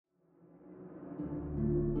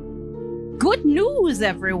good news,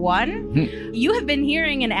 everyone. You have been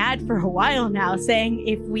hearing an ad for a while now saying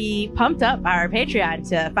if we pumped up our Patreon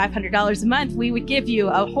to $500 a month, we would give you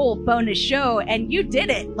a whole bonus show. And you did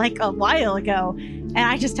it like a while ago. And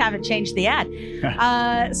I just haven't changed the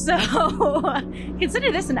ad. So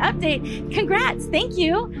consider this an update. Congrats. Thank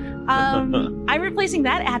you. I'm replacing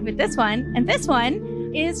that ad with this one. And this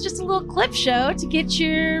one is just a little clip show to get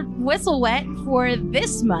your whistle wet for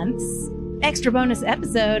this month's extra bonus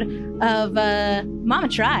episode of Mama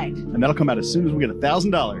Tried. And that'll come out as soon as we get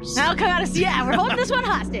 $1,000. That'll come out as, yeah, we're holding this one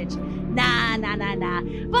hostage. Nah.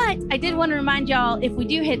 But I did want to remind y'all, if we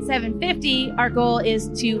do hit 750, our goal is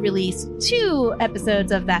to release 2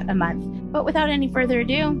 episodes of that a month. But without any further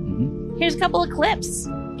ado, here's a couple of clips.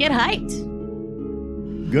 Get hyped.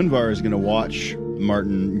 Gunvar is going to watch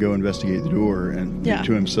Martin go investigate the door and think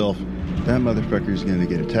to himself, that motherfucker's going to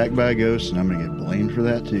get attacked by a ghost, and I'm going to get blamed for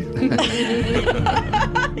that too.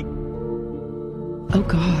 Oh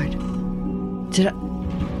God.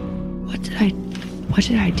 What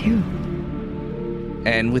did I do?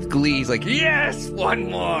 And with glee, he's like, yes, one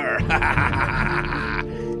more.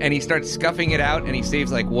 And he starts scuffing it out, and he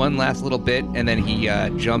saves like one last little bit, and then he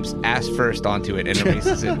jumps ass first onto it and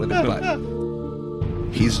erases it with his butt.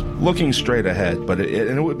 He's looking straight ahead, but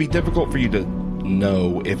it would be difficult for you to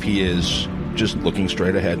know if he is just looking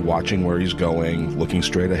straight ahead, watching where he's going, looking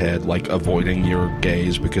straight ahead, like avoiding your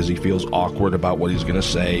gaze because he feels awkward about what he's going to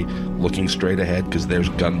say, looking straight ahead because there's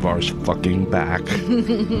Gunvar's fucking back.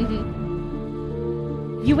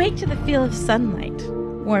 You wake to the feel of sunlight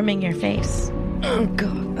warming your face. Oh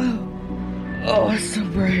God. Oh, it's so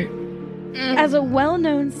bright. As a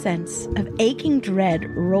well-known sense of aching dread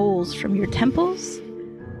rolls from your temples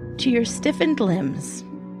to your stiffened limbs.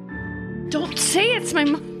 Don't say it's my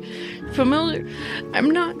familiar.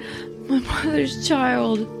 I'm not my mother's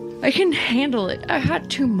child. I can handle it. I had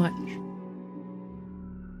too much.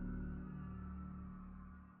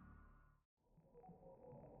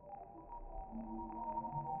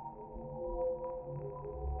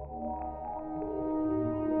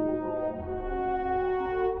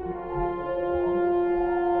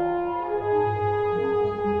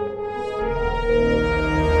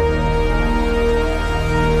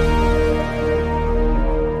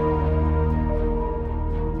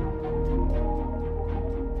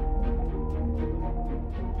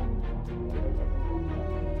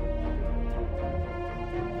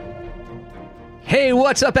 Hey,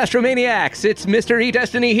 what's up, Astromaniacs? It's Mr. E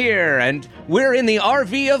Destiny here, and we're in the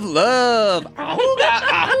RV of love. Ahooga,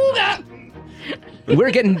 ahooga.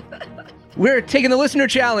 We're taking the listener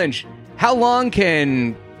challenge. How long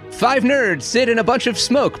can 5 nerds sit in a bunch of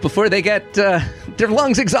smoke before they get their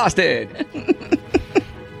lungs exhausted?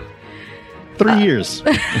 3 years.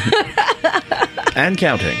 And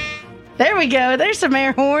counting. There we go. There's some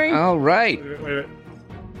air horn. All right. Wait.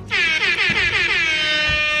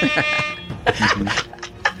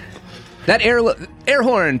 That air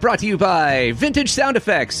horn brought to you by Vintage Sound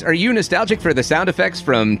Effects. Are you nostalgic for the sound effects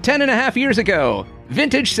from 10 and a half years ago?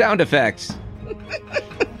 Vintage Sound Effects.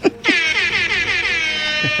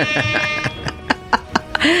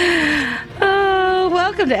 Oh,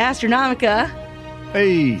 welcome to Astronomica.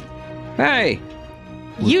 Hey. Hey.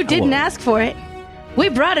 You didn't ask for it. We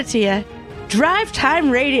brought it to you. Drive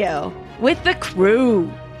Time Radio with the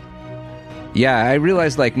crew. Yeah, I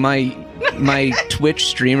realized like my Twitch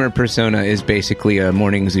streamer persona is basically a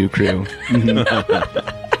morning zoo crew.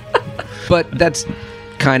 But that's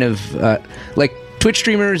kind of like Twitch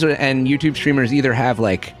streamers and YouTube streamers either have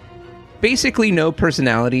like basically no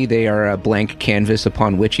personality. They are a blank canvas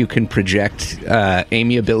upon which you can project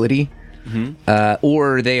amiability,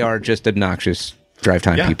 or they are just obnoxious drive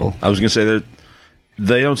time people. I was going to say that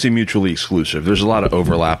they don't seem mutually exclusive. There's a lot of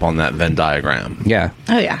overlap on that Venn diagram. Yeah.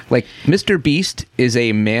 Oh, yeah. Like, Mr. Beast is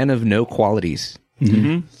a man of no qualities.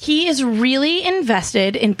 Mm-hmm. He is really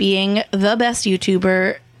invested in being the best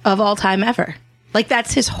YouTuber of all time ever. Like,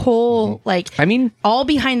 that's his whole, like, I mean, all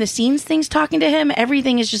behind the scenes things talking to him.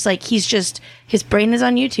 Everything is just like, his brain is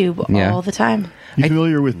on YouTube all the time. You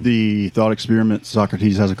familiar with the thought experiment,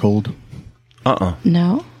 Socrates has a cold?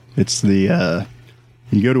 No? It's the,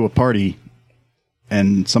 you go to a party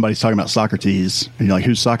and somebody's talking about Socrates, and you're like,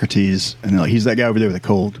 who's Socrates? And they're like, he's that guy over there with a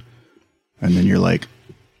cold. And then you're like,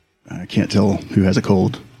 I can't tell who has a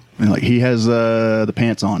cold. And like, he has the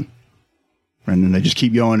pants on. And then they just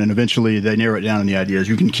keep going, and eventually they narrow it down, and the idea is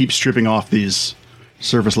you can keep stripping off these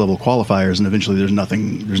surface level qualifiers, and eventually there's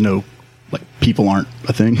no, like, people aren't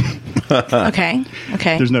a thing. Okay.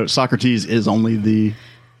 There's no, Socrates is only the,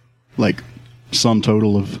 like, sum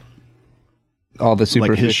total of all the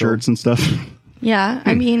superficial, like, his shirts and stuff. Yeah,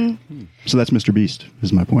 I mean... So that's Mr. Beast,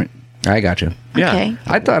 is my point. I got you. Yeah. Okay.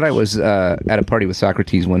 I thought I was at a party with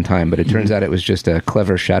Socrates one time, but it turns out it was just a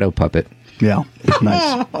clever shadow puppet. Yeah.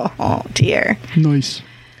 Nice. Oh, dear. Nice.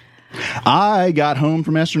 I got home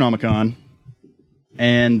from Astronomicon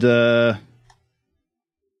and I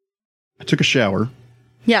took a shower.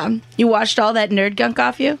 Yeah. You washed all that nerd gunk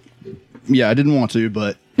off you? Yeah, I didn't want to,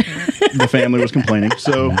 but the family was complaining.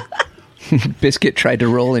 So Biscuit tried to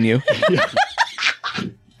roll in you.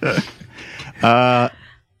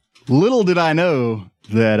 little did I know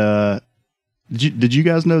that did you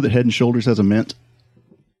guys know that Head and Shoulders has a mint?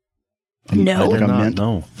 No. Like a not mint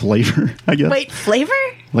know. flavor, I guess. Wait, flavor?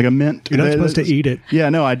 Like a mint. You're not supposed to eat it. Yeah,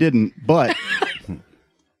 no, I didn't. But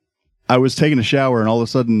I was taking a shower and all of a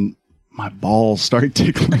sudden my balls started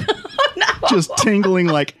tickling. Just tingling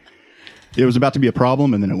like it was about to be a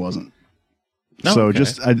problem and then it wasn't. Oh, So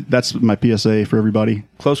okay. that's my PSA for everybody.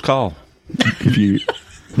 Close call. If you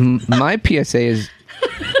My PSA is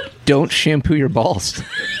don't shampoo your balls.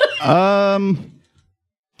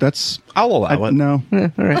 that's I'll allow it. no. All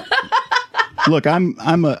right. Look, I've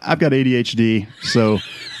got ADHD, so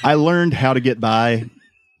I learned how to get by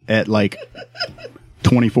at like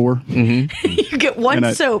 24. You get one And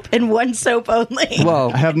I- soap and one soap only.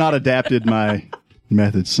 Well, I have not adapted my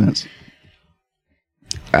methods since.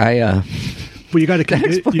 I Well, you got to that you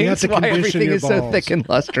have explains to why condition everything your is balls. so thick and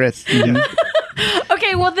lustrous.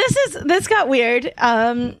 Okay, well, this got weird,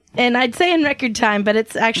 and I'd say in record time, but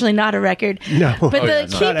it's actually not a record. No. But the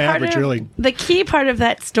it's key not part average, of really. the key part of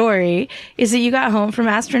that story is that you got home from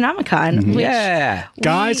Astronomicon. Which Yeah,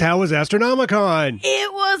 Guys, how was Astronomicon?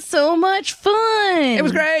 it was so much fun. it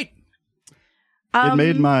was great. It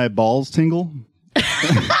made my balls tingle.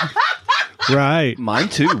 Right. Mine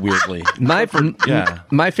too, weirdly. My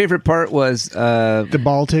my favorite part was The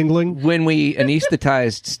ball tingling. when we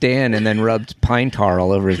anesthetized Stan and then rubbed pine tar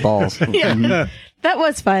all over his balls. That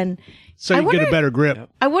was fun. So I you get wonder- a better grip.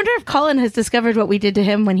 I wonder if Colin has discovered what we did to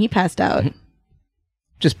him when he passed out.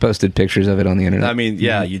 Just posted pictures of it on the internet. I mean,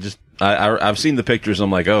 yeah, you just I've seen the pictures.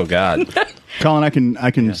 I'm like, oh god. Colin,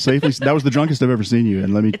 I can safely. That was the drunkest I've ever seen you,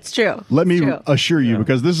 and It's true. let me It's true. assure you,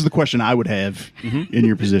 because this is the question I would have in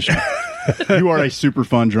your position. You are a super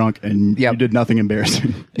fun drunk, and Yep. you did nothing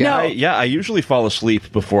embarrassing. No. I usually fall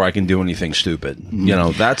asleep before I can do anything stupid. You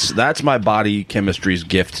know, that's my body chemistry's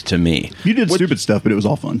gift to me. You did stupid stuff, but it was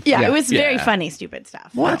all fun. Yeah, Yeah. it was very Yeah. funny, stupid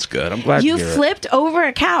stuff. Well, that's good. I'm glad You to hear it. flipped over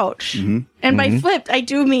a couch. And by flipped, I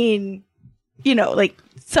do mean, like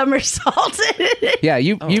somersaulted. yeah,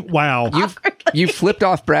 you Wow. you flipped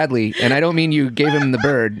off Bradley, and I don't mean you gave him the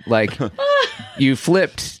bird. Like you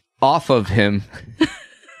flipped off of him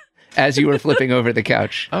as you were flipping over the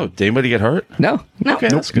couch. Oh, did anybody get hurt? No, Okay,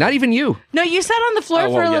 that's good. not even you. No, you sat on the floor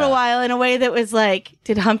Oh, for a well, little yeah. while in a way that was like,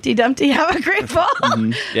 did Humpty Dumpty have a great fall?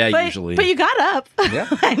 Yeah, but, usually. But you got up. Yeah.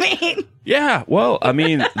 I mean, Yeah, well, I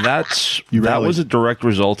mean, that rallied. was a direct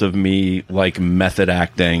result of me like method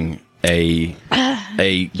acting a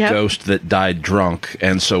ghost that died drunk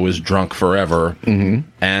and so is drunk forever. Mm-hmm.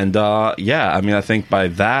 And yeah, I mean, I think by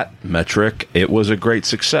that metric, it was a great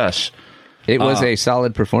success. It was a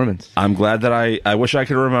solid performance. I'm glad that I wish I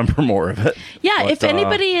could remember more of it. yeah, But, if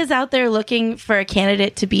anybody is out there looking for a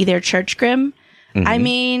candidate to be their church grim, I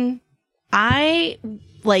mean, I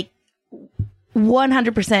like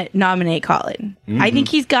 100% nominate Colin. I think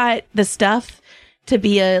he's got the stuff to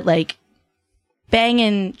be a like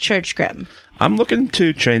banging church grim. I'm looking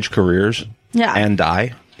to change careers Yeah. and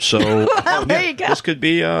die. So Well, there you go. this could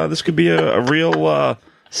be a real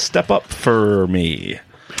step up for me.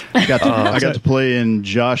 I got to play in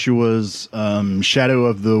Joshua's Shadow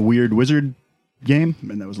of the Weird Wizard game,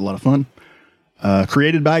 and that was a lot of fun.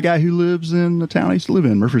 Created by a guy who lives in the town I used to live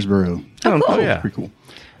in, Murfreesboro. Oh yeah. Pretty cool.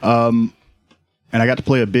 And I got to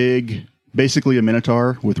play basically a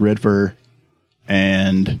Minotaur with red fur,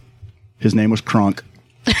 and his name was Krunk.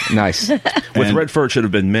 Nice. With And- red fur, it should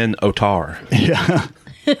have been Min Otar. Yeah.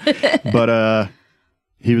 But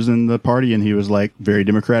he was in the party, and he was like very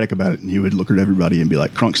democratic about it, and he would look at everybody and be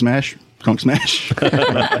like, "Krunk smash, Krunk smash."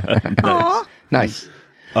 Aw. Nice.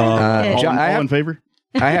 all, Jo- all I have- in favor?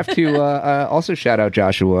 I have to also shout out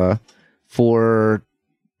Joshua for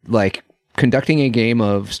like conducting a game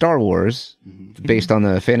of Star Wars based on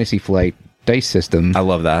the Fantasy Flight dice system I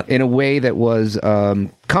love that. in a way that was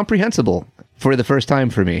comprehensible for the first time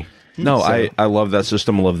for me. No, I love that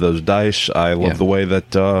system. I love those dice. I love Yeah. the way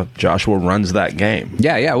that Joshua runs that game.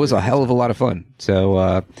 Yeah, it was a hell of a lot of fun.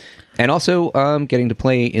 So And also getting to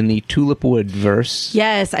play in the Tulipwood verse.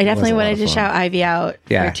 Yes, I definitely a lot wanted of to fun. shout Ivy out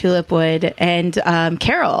Yeah. for Tulipwood and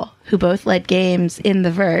Carol, who both led games in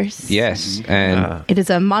the verse. Yes, and It is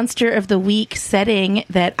a Monster of the Week setting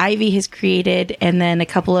that Ivy has created, and then a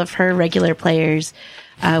couple of her regular players,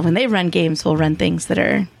 when they run games, will run things that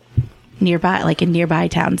are nearby, like in nearby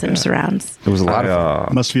towns and surrounds. it was a lot of fun.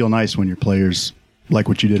 It must feel nice when your players like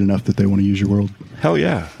what you did enough that they want to use your world. Hell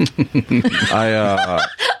yeah. I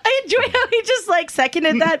enjoy how he just like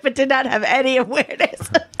seconded that, but did not have any awareness.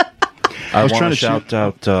 I was want trying to to shout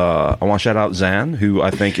out. I want to shout out Zan, who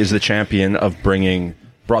I think is the champion of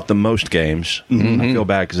brought the most games. I feel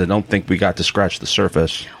bad because I don't think we got to scratch the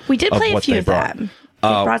surface. We did of play a what few they of brought. them. They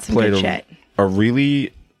brought some Played good shit. a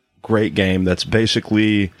really great game that's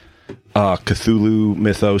basically Cthulhu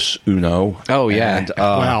Mythos Uno. Oh, yeah. And,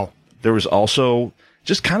 Wow. There was also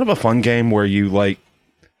just kind of a fun game where you like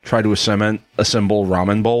try to assemble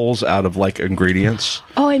ramen bowls out of like ingredients.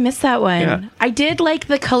 Oh, I missed that one. Yeah. I did like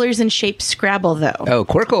the colors and shapes Scrabble though. Oh,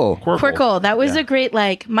 Quirkle. Quirkle, that was a great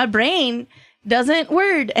like my brain doesn't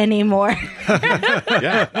word anymore.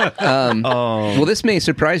 Well, this may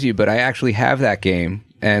surprise you, but I actually have that game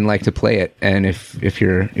and like to play it. And if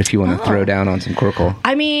you want to throw down on some Quirkle,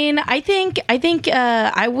 I mean, I think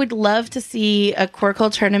I would love to see a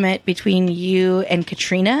Quirkle tournament between you and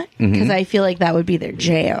Katrina because I feel like that would be their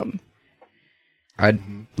jam.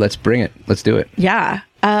 let's bring it. Let's do it. Yeah.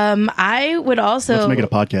 I would also Let's make it a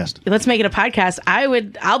podcast. Let's make it a podcast.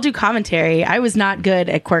 I'll do commentary. I was not good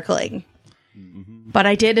at Quirkling, but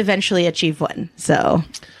I did eventually achieve one. So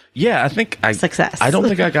Yeah, I think Success. I don't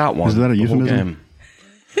think I got one. Is that a the whole euphemism? game.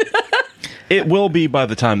 It will be by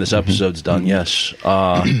the time this episode's done. Yes.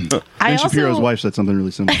 I Ben Shapiro's also, wife said something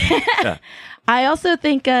really similar. I also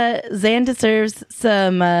think Zan deserves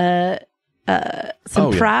some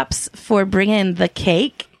props for bringing the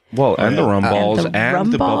cake Well, and the rum balls And and,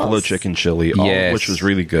 the the rum buffalo balls. chicken chili, all of Yes. which was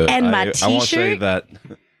really good. And my I want to say t-shirt? that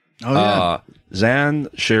Oh, yeah. Zan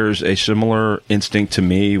shares a similar instinct to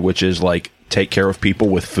me, which is like take care of people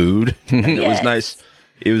with food. And it was Yes. nice.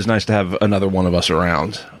 It was nice to have another one of us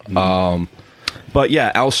around. But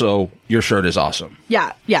yeah, also your shirt is awesome.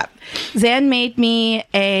 Yeah, yeah. Zan made me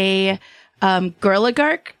a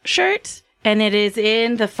Gorlagark shirt, and it is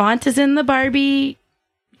the font is in the Barbie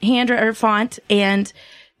font, and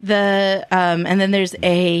and then there's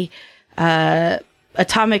a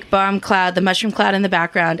atomic bomb cloud, the mushroom cloud in the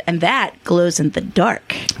background, and that glows in the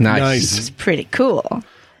dark. Nice. It's pretty cool.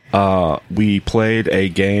 We played a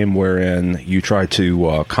game wherein you try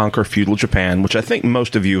to conquer feudal Japan, which I think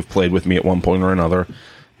most of you have played with me at one point or another.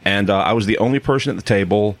 And I was the only person at the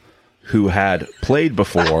table who had played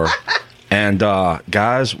before. And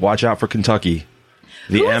guys, watch out for Kentucky.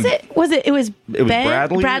 Who was it? It was It was Ben,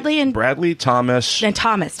 Bradley, and Thomas,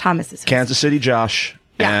 Thomas. Thomas is Kansas City Josh,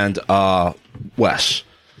 Yeah. and Wes.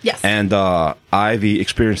 Yes. And Ivy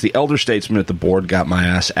experienced the elder statesman at the board, got my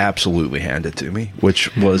ass absolutely handed to me,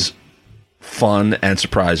 which was fun and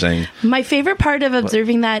surprising. My favorite part of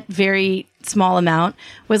observing that very small amount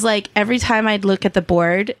was like every time I'd look at the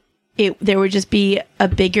board, there would just be a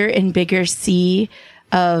bigger and bigger sea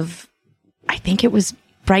of, I think it was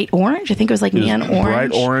bright orange. I think it was like neon orange.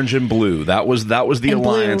 Bright orange and blue. That was the And blue.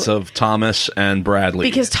 alliance of Thomas and Bradley.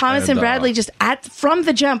 Because Thomas and Bradley just from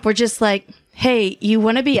the jump were just like, hey, you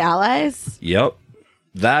want to be allies? Yep.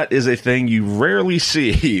 That is a thing you rarely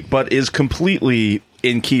see, but is completely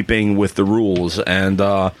in keeping with the rules. And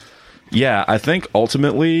yeah, I think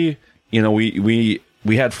ultimately, we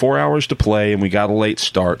had 4 hours to play and we got a late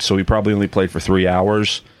start, so we probably only played for 3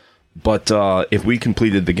 hours. But if we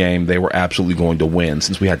completed the game, they were absolutely going to win.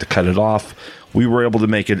 Since we had to cut it off, we were able to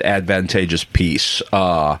make an advantageous piece.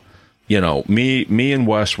 Me and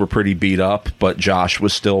Wes were pretty beat up, but Josh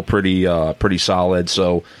was still pretty solid.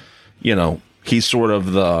 So, he's sort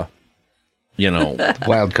of the,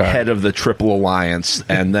 Wild card. head of the Triple Alliance,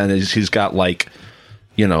 and then he's got like,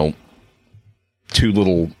 two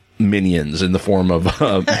little minions in the form of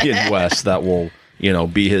me and Wes that will,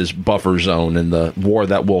 be his buffer zone in the war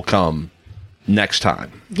that will come next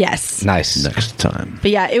time. Yes. Nice. Next time.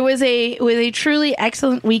 But yeah, it was a truly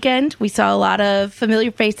excellent weekend. We saw a lot of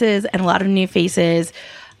familiar faces and a lot of new faces.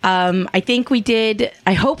 I think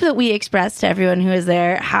I hope that we expressed to everyone who was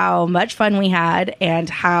there how much fun we had and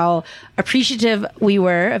how appreciative we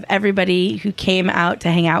were of everybody who came out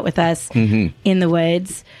to hang out with us in the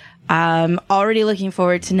woods. Already looking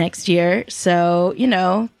forward to next year. So,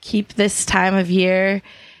 keep this time of year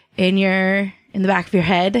in the back of your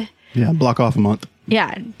head. Yeah, block off a month.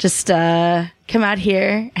 Yeah, just come out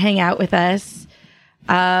here, hang out with us.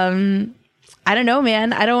 I don't know,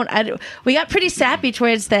 man. I don't. We got pretty sappy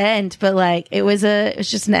towards the end, but like it was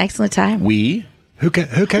just an excellent time. Who came?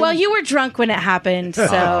 Well, you were drunk when it happened,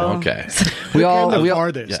 so Okay. We all the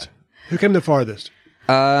farthest. yeah. Who came the farthest?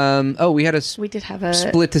 we had a we did have a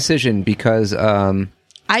split decision because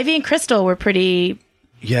Ivy and Crystal were pretty.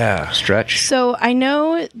 Yeah. stretch. So I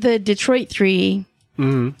know the Detroit 3.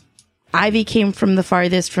 Ivy came from the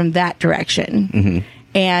farthest from that direction,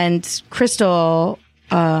 and Crystal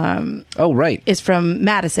Oh, right. is from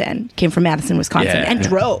Madison. Came from Madison, Wisconsin, Yeah. and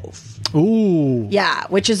drove. Ooh, Yeah,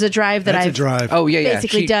 which is a drive that that's a I've drive. Oh, yeah.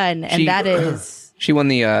 basically done, and that is She won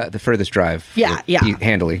the furthest drive. Yeah, yeah.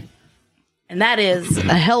 Handily. and that is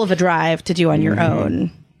a hell of a drive to do on your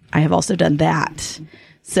own. I have also done that,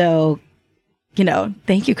 so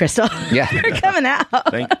thank you, Crystal, Yeah. for coming out.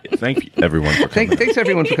 Thank you, everyone for coming. Thanks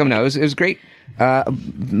everyone for coming out. It was great.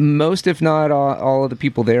 Most, if not all of the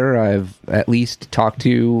people there, I've at least talked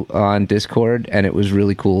to on Discord, and it was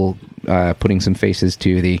really cool putting some faces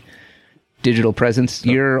to the digital presence.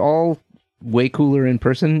 You're all way cooler in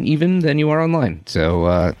person, even than you are online.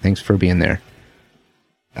 So thanks for being there.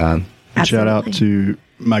 Shout out to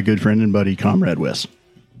my good friend and buddy, Comrade Wes.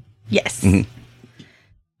 Yes,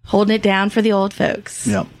 holding it down for the old folks.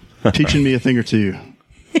 Yep. Teaching me a thing or two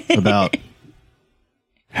about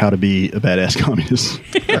how to be a badass communist.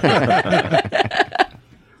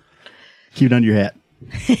 Keep it under your hat.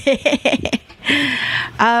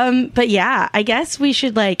 But yeah, I guess we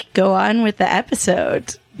should go on with the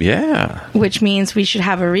episode, Yeah. which means we should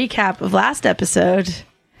have a recap of last episode.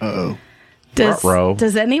 Uh-oh.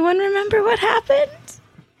 Does anyone remember what happened?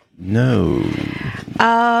 No.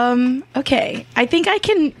 Okay. I think I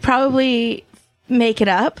can probably make it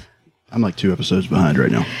up. I'm like 2 episodes behind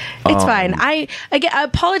right now. It's fine. Again,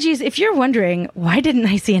 apologies if you're wondering, why didn't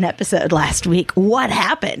I see an episode last week? What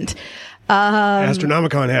happened?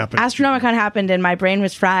 Astronomicon happened. Astronomicon happened and my brain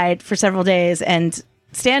was fried for several days, and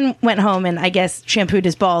Stan went home and I guess shampooed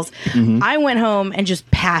his balls. I went home and just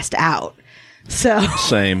passed out. So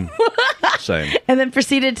Same. and then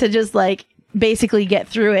proceeded to just basically get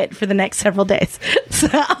through it for the next several days.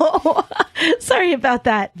 So sorry about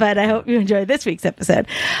that, but I hope you enjoyed this week's episode.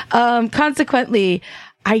 Consequently,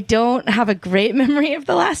 I don't have a great memory of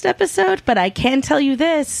the last episode, but I can tell you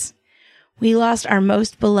this. We lost our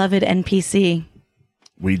most beloved NPC.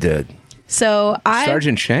 We did. So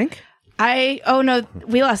Sergeant Shank? oh no,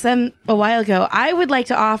 we lost them a while ago. I would like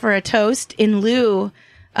to offer a toast in lieu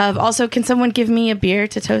of, also, can someone give me a beer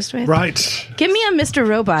to toast with? Right. Give me a Mr.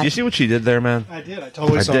 Robot. Do you see what she did there, man? I did. I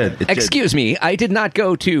totally I saw did. that. It did. Excuse me, I did not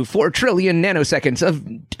go to 4 trillion nanoseconds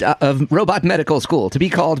of robot medical school to be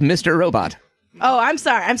called Mr. Robot. Oh, I'm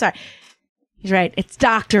sorry. He's right. It's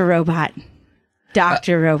Dr. Robot.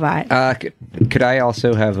 Dr. Robot. Could I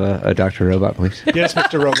also have a Dr. Robot, please? Yes,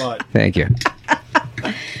 Mr. Robot. Thank you.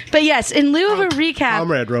 But yes, in lieu of a recap,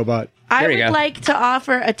 Comrade Robot. I There you would go. like to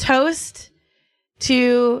offer a toast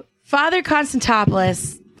to Father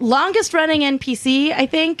Constantopoulos, longest running NPC, I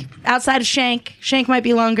think, outside of Shank. Shank might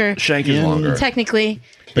be longer, Shank is longer. technically.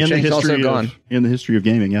 But Shank's also gone. In the history of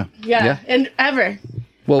gaming, yeah. Yeah, and ever.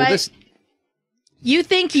 Well, But- this You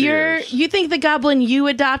think you think the goblin you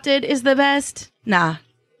adopted is the best? Nah.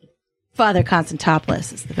 Father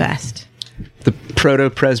Constantopoulos is the best. the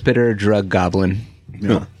proto-presbyter drug goblin.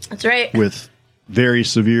 Yeah. That's right. With very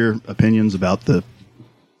severe opinions about the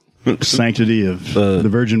sanctity of the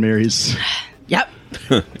Virgin Mary's Yep.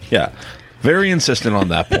 Yeah. Very insistent on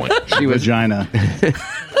that point. She was vagina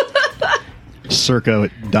circa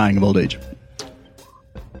dying of old age.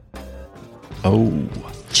 Oh.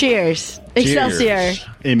 Cheers. Excelsior.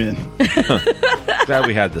 Amen. Glad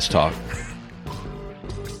we had this talk.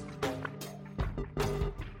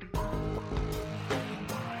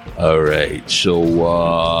 All right.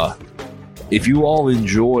 So, if you all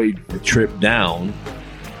enjoyed the trip down,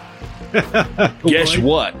 guess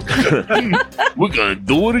what? We're going to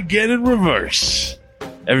do it again in reverse.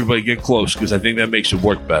 Everybody get close because I think that makes it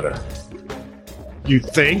work better. You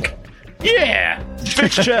think? Yeah.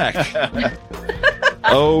 Fix check.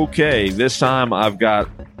 Okay. This time I've got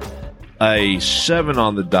a 7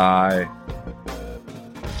 on the die,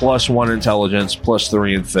 plus 1 intelligence, plus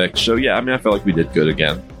 3 in fix. So, yeah, I mean, I feel like we did good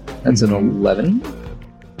again. That's an 11.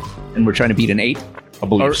 And we're trying to beat an 8. I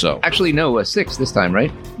believe so. Actually, no, a 6 this time,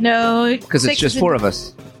 right? No. Because it's just 4 of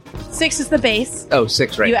us. 6 is the base. Oh,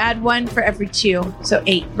 6, right. You add 1 for every 2, so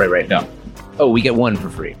 8. Right. Yeah. Oh, we get 1 for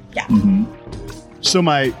free. So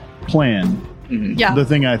my plan, Yeah. the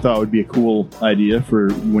thing I thought would be a cool idea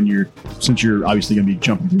for when since you're obviously going to be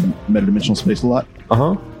jumping through metadimensional space a lot,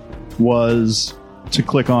 was to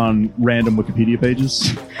click on random Wikipedia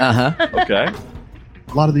pages. Uh-huh. Okay.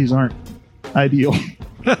 A lot of these aren't ideal.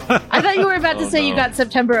 I thought you were about to say you got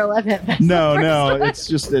September 11th. That's No, the no,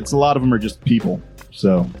 first one. it's a lot of them are just people.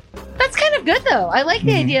 So That's kind of good, though. I like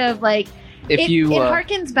the idea of like, If it you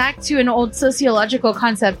harkens back to an old sociological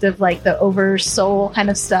concept of like the over soul kind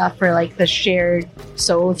of stuff, or like the shared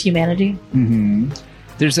soul of humanity.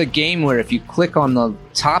 there's a game where if you click on the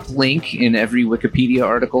top link in every Wikipedia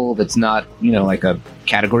article that's not, like a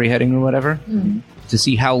category heading or whatever, to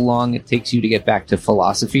see how long it takes you to get back to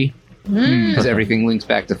philosophy, because everything links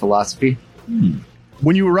back to philosophy.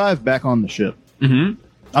 when you arrive back on the ship,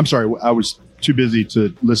 I'm sorry, I was too busy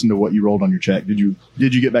to listen to what you rolled on your check. Did you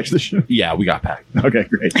get back to the ship? Yeah, we got back. Okay,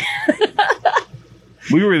 great.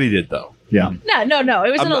 We really did, though. Yeah, No.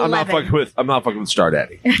 It was an 11. I'm not fucking with Star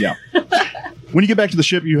Daddy. yeah. When you get back to the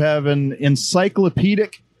ship, you have an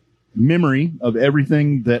encyclopedic memory of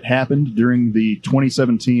everything that happened during the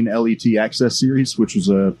 2017 LET Access Series, which was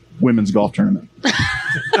a women's golf tournament.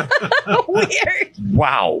 Weird.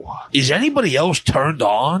 Wow. Is anybody else turned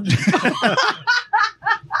on?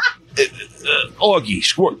 Augie,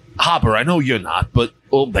 Squirt, Hopper, I know you're not, but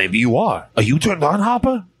well, maybe you are. Are you turned on,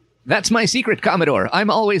 Hopper? That's my secret, Commodore. I'm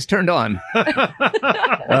always turned on.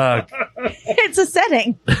 It's a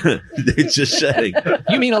setting. It's a setting.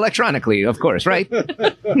 You mean electronically, of course, right?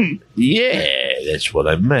 Yeah, that's what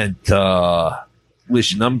I meant.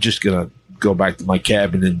 Listen, I'm just going to go back to my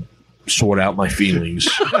cabin and sort out my feelings.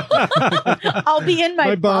 I'll be in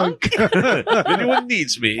my bunk. If anyone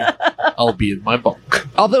needs me, I'll be in my bunk.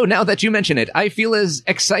 Although, now that you mention it, I feel as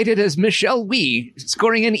excited as Michelle Wee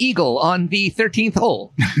scoring an eagle on the 13th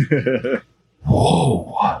hole.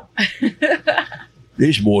 Whoa.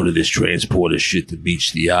 There's more to this transporter shit than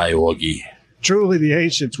meets the eye, Augie. Truly, the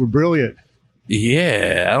ancients were brilliant.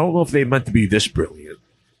 Yeah, I don't know if they meant to be this brilliant.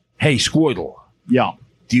 Hey, Squirtle, Yeah.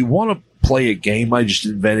 do you want to play a game I just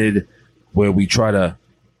invented where we try to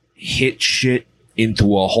hit shit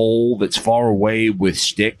into a hole that's far away with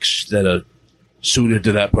sticks that are suited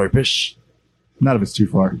to that purpose? Not if it's too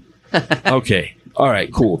far. Okay. All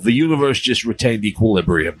right, cool. The universe just retained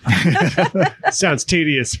equilibrium. Sounds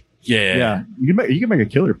tedious. Yeah. Yeah. You can make a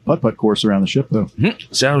killer putt-putt course around the ship, though.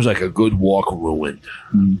 Sounds like a good walk ruined.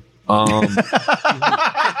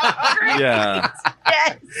 Yeah.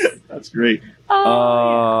 Yes. That's great.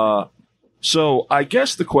 So I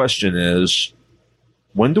guess the question is,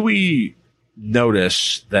 when do we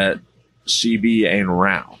notice that CB ain't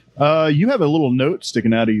around? You have a little note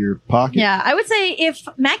sticking out of your pocket. Yeah, I would say if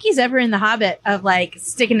Mackey's ever in the Hobbit of like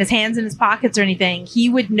sticking his hands in his pockets or anything, he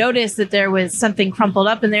would notice that there was something crumpled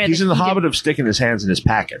up in there. He's that in the he Hobbit of sticking his hands in his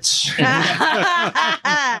packets.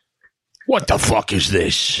 What the fuck is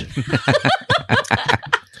this?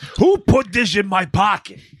 Who put this in my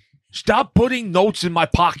pocket? Stop putting notes in my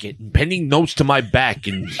pocket and pinning notes to my back.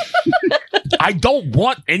 And I don't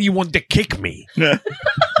want anyone to kick me. Who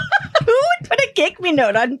would put a kick me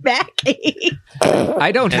note on Mackey?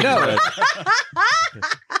 I don't know.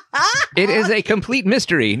 It is a complete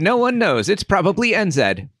mystery. No one knows. It's probably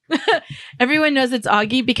NZ. Everyone knows it's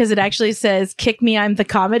Augie because it actually says, "Kick me, I'm the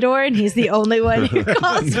Commodore," and he's the only one who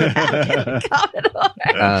calls Mackey the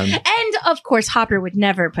Commodore. And of course, Hopper would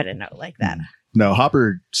never put a note like that. No,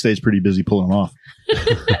 Hopper stays pretty busy pulling them off.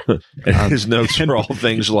 And his notes are all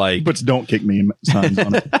things like, He puts "Don't kick me" signs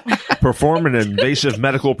on it. perform an invasive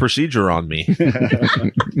medical procedure on me.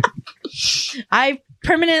 I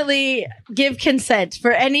permanently give consent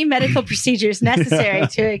for any medical procedures necessary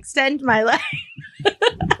to extend my life.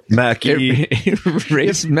 Mackie,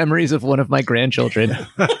 Raise memories of one of my grandchildren.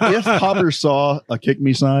 If Hopper saw a "kick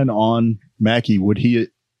me" sign on Mackie, would he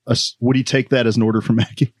take that as an order from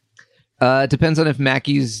Mackie? Depends on if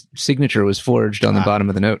Mackey's signature was forged on the bottom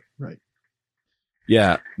of the note. Right.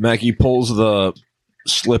 yeah, Mackie pulls the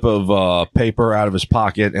slip of paper out of his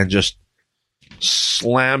pocket and just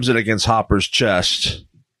slams it against Hopper's chest.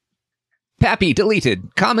 Pappy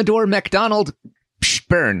deleted. Commodore MacDonald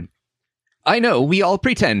Burn. I know we all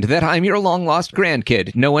pretend that I'm your long-lost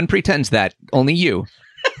grandkid. No one pretends that. Only you.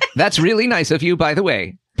 That's really nice of you, by the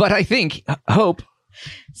way. But I think, hope...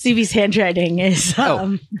 CB's handwriting is...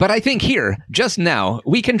 but I think here, just now,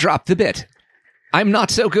 we can drop the bit. I'm not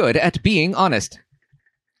so good at being honest.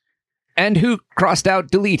 And who crossed out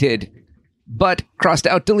deleted? But crossed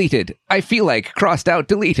out deleted. I feel like crossed out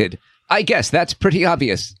deleted. I guess that's pretty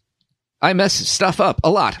obvious. I mess stuff up a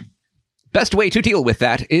lot. Best way to deal with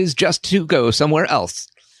that is just to go somewhere else.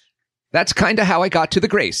 That's kinda how I got to the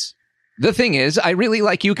Grace. The thing is, I really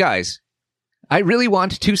like you guys. I really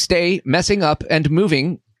want to stay messing up and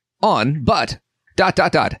moving on, but... ...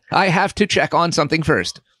 I have to check on something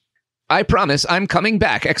first. I promise I'm coming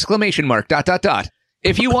back! !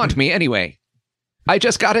 If you want me, anyway. I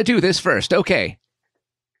just gotta do this first, okay.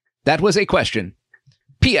 That was a question.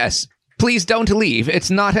 P.S. Please don't leave.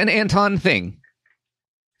 It's not an Anton thing.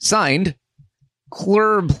 Signed,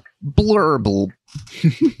 Clurb Blurble.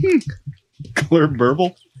 Clear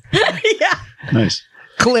burble. Yeah. Nice.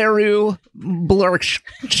 Claru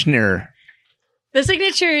Blurchner. The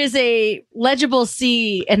signature is a legible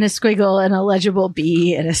C and a squiggle and a legible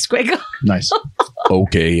B and a squiggle. Nice.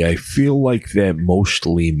 Okay, I feel like that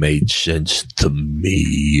mostly made sense to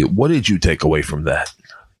me. What did you take away from that?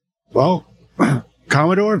 Well,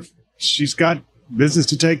 Commodore, she's got business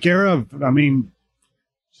to take care of. I mean,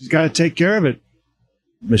 she's got to take care of it.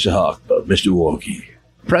 Mr. Hawk, Mr. Walkie,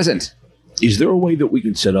 Present. is there a way that we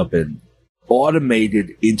can set up an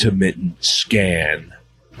automated intermittent scan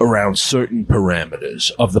around certain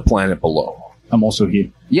parameters of the planet below? I'm also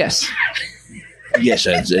here. Yes. Yes,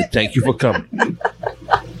 and thank you for coming.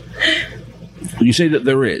 You say that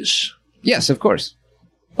there is. Yes, of course.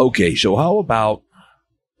 Okay, so how about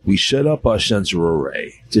we set up our sensor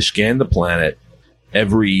array to scan the planet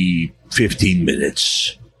every 15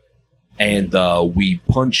 minutes, and we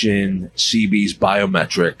punch in CB's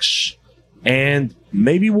biometrics, and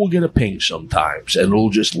maybe we'll get a ping sometimes, and it'll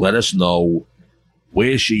just let us know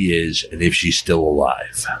where she is and if she's still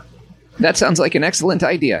alive. That sounds like an excellent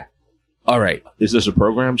idea. All right, is this a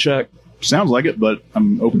program check? Sounds like it, but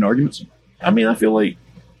I'm open to arguments. I mean, I feel like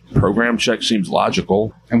program check seems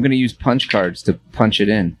logical. I'm going to use punch cards to punch it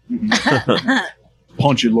in.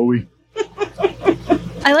 Punch it, Louie.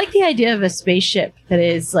 I like the idea of a spaceship that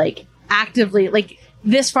is like actively, like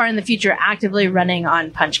this far in the future, actively running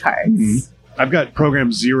on punch cards. Mm-hmm. I've got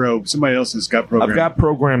program 0. Somebody else has got program. I've got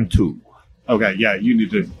program 2. Okay, yeah, you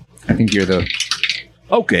need to. I think you're the...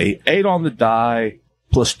 Okay, 8 on the die,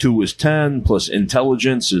 plus 2 is 10, plus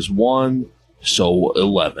intelligence is 1, so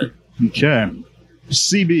 11. Okay.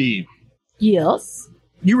 CB, Yes.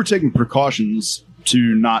 you were taking precautions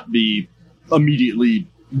to not be immediately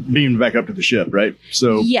beamed back up to the ship, right?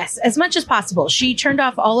 So Yes, as much as possible. She turned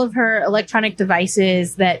off all of her electronic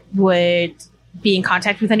devices that would be in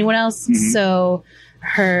contact with anyone else. Mhm. So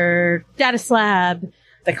her data slab,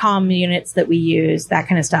 the comm units that we use, that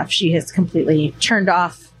kind of stuff, she has completely turned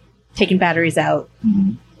off, taken batteries out,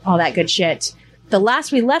 all that good shit. The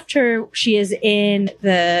last we left her, she is in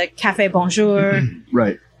the Cafe Bonjour.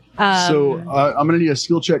 right. So I'm going to need a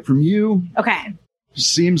skill check from you. Okay.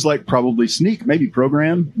 Seems like probably sneak, maybe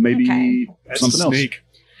program, maybe Okay. That's something a else. sneak.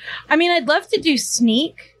 I mean, I'd love to do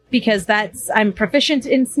sneak because I'm proficient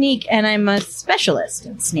in sneak and I'm a specialist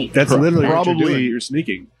in sneak. That's literally what you're probably- doing. You're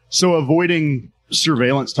sneaking. So avoiding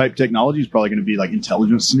surveillance type technology is probably going to be like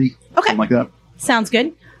intelligence sneak, Okay. something like that. Sounds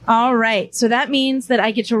good. All right. So that means that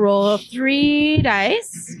I get to roll 3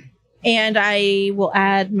 dice and I will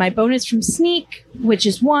add my bonus from sneak, which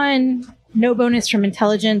is 1, no bonus from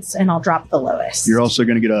intelligence, and I'll drop the lowest. You're also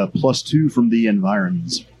going to get a +2 from the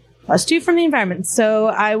environs. +2 from the environment. So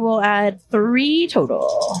I will add 3 total.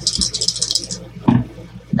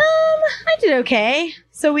 I did okay.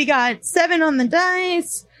 So we got 7 on the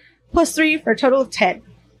dice, +3 for a total of 10.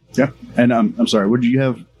 Yeah. And I'm sorry, what did you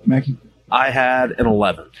have, Mackie? I had an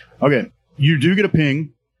 11. Okay. You do get a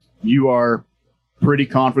ping. You are pretty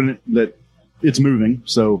confident that it's moving,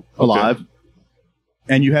 so alive.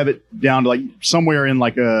 And you have it down to like somewhere in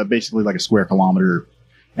like basically like a square kilometer.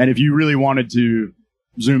 And if you really wanted to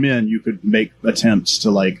zoom in, you could make attempts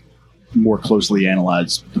to like more closely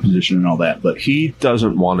analyze the position and all that. But He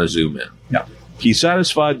doesn't want to zoom in. Yeah. He's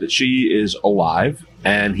satisfied that she is alive,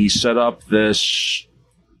 and he set up the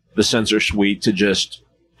sensor suite to just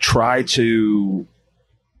try to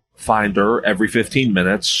find her every 15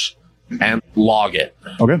 minutes and log it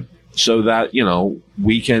okay. so that,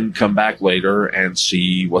 we can come back later and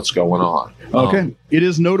see what's going on. Okay. It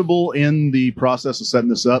is notable in the process of setting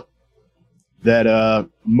this up that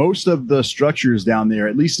most of the structures down there,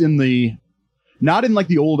 at least not in like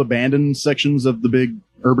the old abandoned sections of the big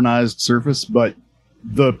urbanized surface, but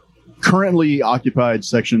the currently occupied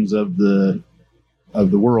sections of the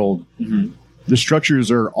world, the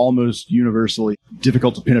structures are almost universally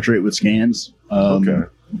difficult to penetrate with scans. Okay.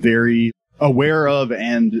 Very aware of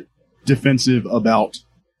and defensive about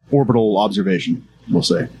orbital observation, we'll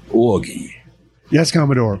say. Augie, Yes,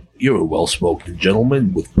 Commodore. you're a well-spoken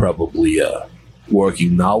gentleman with probably a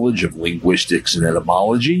working knowledge of linguistics and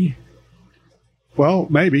etymology. Well,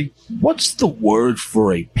 maybe. What's the word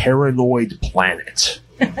for a paranoid planet?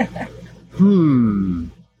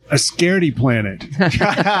 A scaredy planet.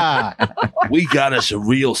 We got us a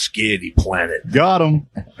real scaredy planet. Got him.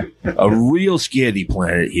 A real scaredy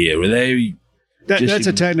planet here. They That's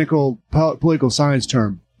a technical political science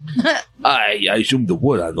term. I assumed it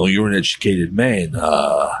would. I know you're an educated man.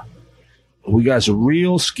 We got a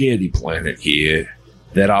real scaredy planet here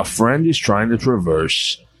that our friend is trying to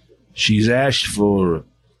traverse. She's asked for...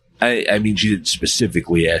 I mean, she didn't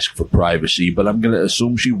specifically ask for privacy, but I'm going to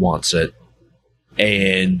assume she wants it.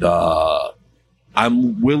 And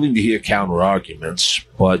I'm willing to hear counter-arguments,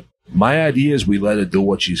 but my idea is we let her do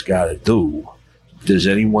what she's got to do. Does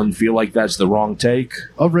anyone feel like that's the wrong take?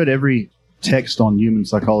 I've read every text on human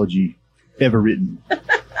psychology ever written.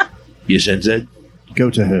 You said Zed?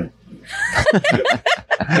 Go to her.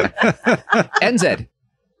 NZ.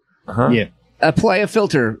 Uh-huh. Yeah. Apply a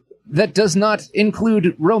filter that does not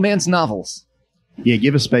include romance novels. Yeah,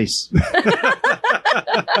 give us space.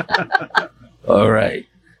 All right.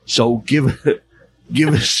 So give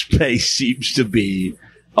us space seems to be...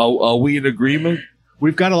 are we in agreement?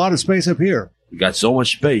 We've got a lot of space up here. We got so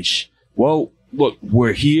much space. Well, look,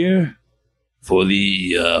 we're here for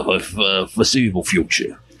the foreseeable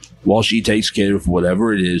future. While she takes care of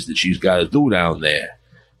whatever it is that she's got to do down there.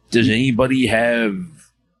 Does anybody have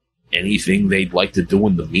anything they'd like to do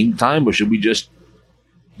in the meantime? Or should we just,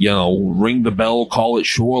 ring the bell, call it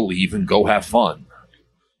shore leave, and go have fun?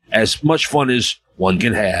 As much fun as one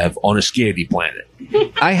can have on a scaredy planet.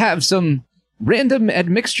 I have some random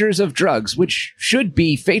admixtures of drugs which should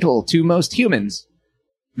be fatal to most humans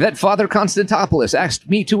that Father Constantopoulos asked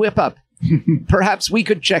me to whip up. Perhaps we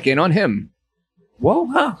could check in on him.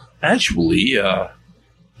 Well, actually, I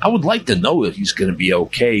would like to know that he's going to be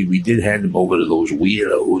okay. We did hand him over to those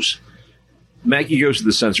weirdos. Maggie goes to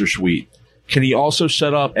the sensor suite. Can he also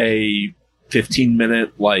set up a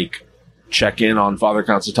 15-minute, check-in on Father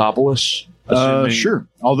Constantopoulos? Sure.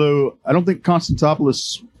 Although, I don't think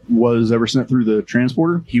Constantopoulos was ever sent through the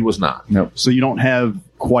transporter. He was not. No. So you don't have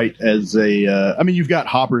quite as a... you've got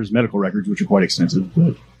Hopper's medical records, which are quite extensive,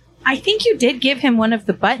 but... I think you did give him one of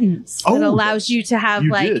the buttons that allows you to have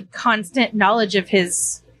constant knowledge of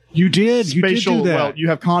his... You did. You did do that. Well, you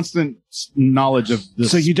have constant knowledge of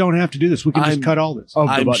this. So you don't have to do this. We can just cut all this.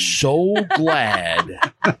 I'm so glad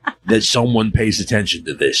that someone pays attention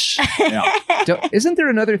to this. Yeah. Isn't there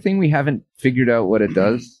another thing we haven't figured out what it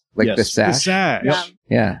does? Like Yes. the sash? The sash. Yep.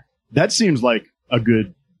 Yeah. That seems like a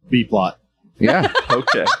good B plot. Yeah.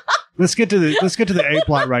 Okay. Let's get to the A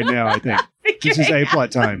plot right now, I think. This is A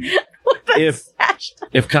plot time. If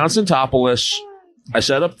Constantopoulos... I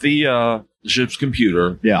set up the ship's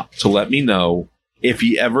computer to let me know if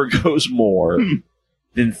he ever goes more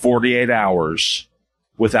than 48 hours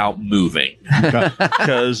without moving.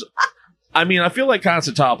 Because, I feel like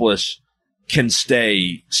Constantopoulos can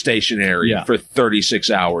stay stationary for 36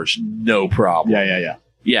 hours, no problem. Yeah.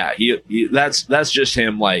 Yeah, he that's just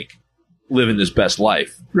him, living his best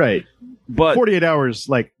life. Right. But 48 hours,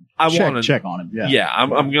 I want to check on him. Yeah. Yeah, I'm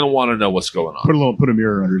going to want to know what's going on. Put a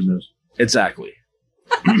mirror under his nose. Exactly.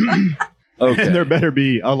 Okay. And there better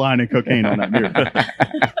be a line of cocaine on that mirror.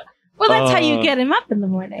 Well, that's how you get him up in the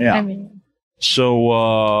morning. Yeah.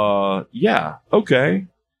 So, okay.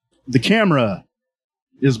 The camera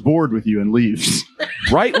is bored with you and leaves.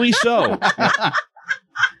 Rightly so.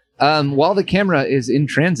 While the camera is in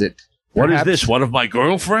transit. What is this? One of my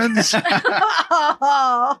girlfriends?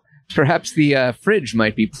 Perhaps the fridge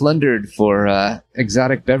might be plundered for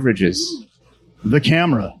exotic beverages. The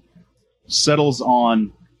camera settles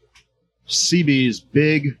on CB's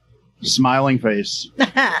big, smiling face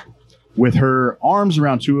with her arms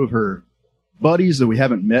around two of her buddies that we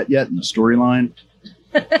haven't met yet in the storyline.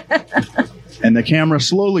 And the camera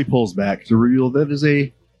slowly pulls back to reveal that is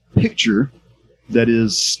a picture that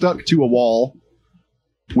is stuck to a wall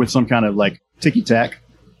with some kind of ticky-tack.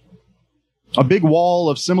 A big wall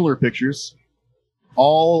of similar pictures,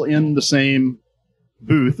 all in the same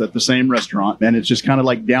booth at the same restaurant, and it's just kind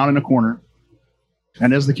of down in a corner.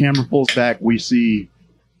 And as the camera pulls back, we see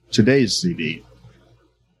today's CB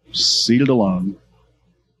seated alone,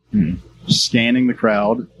 scanning the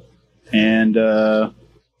crowd, and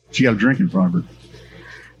she got a drink in front of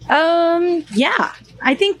her. Yeah.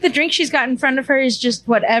 I think the drink she's got in front of her is just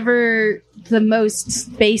whatever the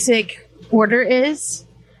most basic order is.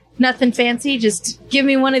 Nothing fancy. Just give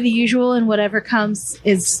me one of the usual, and whatever comes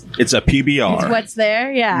is It's a PBR. what's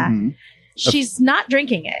there. Yeah. Mm-hmm. She's not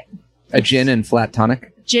drinking it. A gin and flat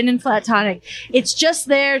tonic. Gin and flat tonic. It's just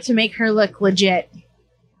there to make her look legit.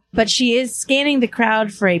 But she is scanning the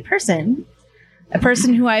crowd for a person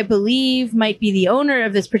who I believe might be the owner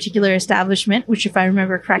of this particular establishment, which, if I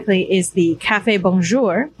remember correctly, is the Café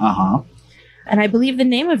Bonjour. Uh-huh. And I believe the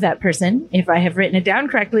name of that person, if I have written it down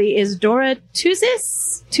correctly, is Dora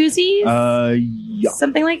Tuzis? Yeah.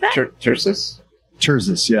 Something like that? Tursis?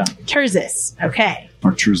 Terzis, yeah. Terzis. Okay.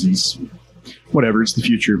 Or Terzis. Whatever, it's the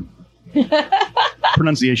future.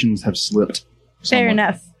 Pronunciations have slipped. Fair somewhat.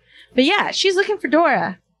 enough. But yeah, she's looking for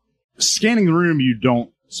Dora. Scanning the room, you don't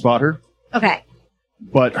spot her, Okay.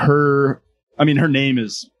 but her name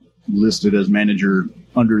is listed as manager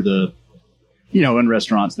under the, in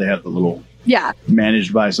restaurants they have the little Yeah.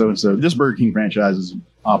 managed by so-and-so. This Burger King franchise is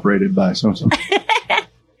operated by so-and-so.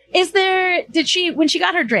 When she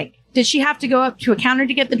got her drink, did she have to go up to a counter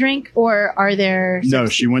to get the drink, or are there... No,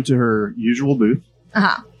 she went to her usual booth,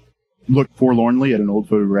 Uh-huh. looked forlornly at an old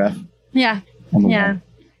photograph Yeah. on the Yeah. wall.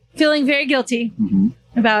 Feeling very guilty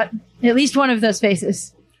about at least one of those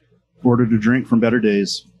faces. Ordered a drink from Better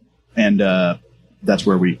Days, and that's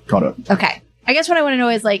where we caught up. Okay. I guess what I want to know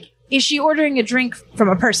is, like, is she ordering a drink from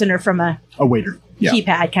a person or from a A waiter. Yeah.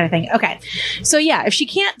 keypad kind of thing? Okay. So yeah, if she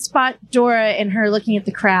can't spot Dora and her looking at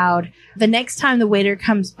the crowd, the next time the waiter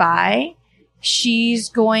comes by, she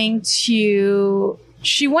wants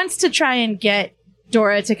to try and get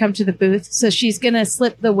Dora to come to the booth. So she's going to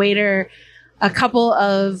slip the waiter a couple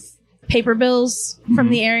of paper bills from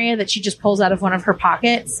the area that she just pulls out of one of her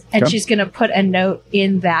pockets. And Okay. she's going to put a note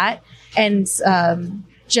in that and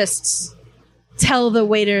just tell the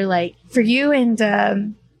waiter, like, for you and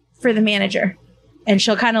for the manager. And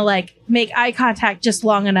she'll kind of like make eye contact just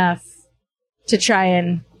long enough to try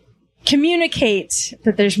and communicate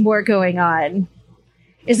that there's more going on.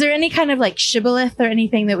 Is there any kind of like shibboleth or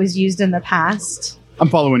anything that was used in the past? I'm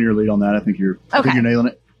following your lead on that. I think you're nailing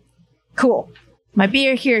it. Cool. My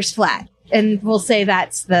beer here's flat. And we'll say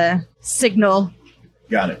that's the signal.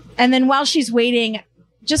 Got it. And then while she's waiting,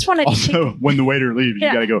 just want to Also, when the waiter leaves, Yeah.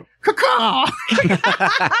 you got to go, caw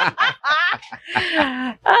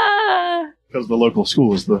because the local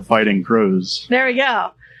school is the Fighting Crows. There we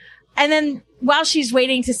go. And then while she's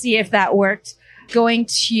waiting to see if that worked, going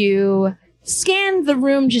to scan the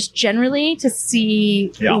room just generally to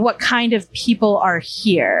see Yeah. what kind of people are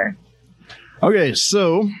here. Okay,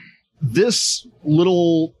 so this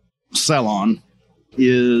little salon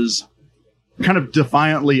is kind of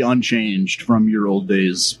defiantly unchanged from your old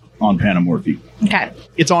days on Panamorphy. Okay.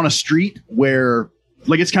 It's on a street where,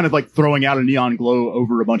 like, it's kind of like throwing out a neon glow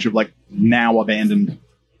over a bunch of, like, now abandoned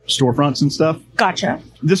storefronts and stuff. Gotcha.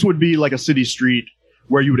 This would be like a city street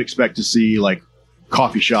where you would expect to see, like,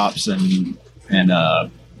 coffee shops and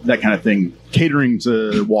that kind of thing, catering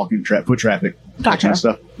to walking foot traffic, that Gotcha. kind of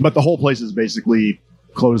stuff. But the whole place is basically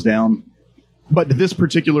closed down. But this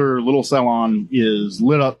particular little salon is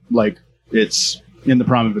lit up like it's in the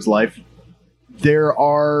prime of its life. There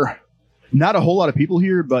are not a whole lot of people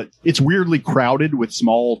here, but it's weirdly crowded with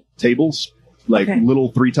small tables, like Okay.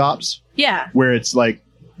 little three tops, Yeah. where it's like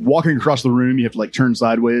walking across the room, you have to like turn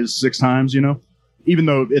sideways 6 times, Even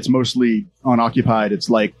though it's mostly unoccupied, it's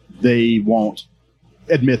like they won't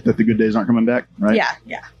admit that the good days aren't coming back, right? Yeah.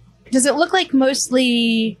 Yeah. Does it look like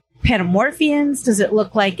mostly Panamorphians? Does it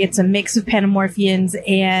look like it's a mix of Panamorphians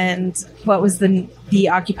and what was the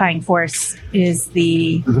occupying force is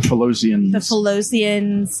the The Philosians.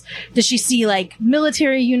 Philosians? Does she see like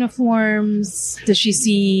military uniforms? Does she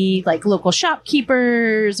see like local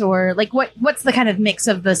shopkeepers, or like what's the kind of mix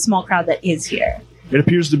of the small crowd that is here? It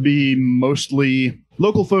appears to be mostly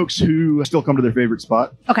local folks who still come to their favorite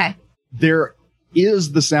spot. Okay. There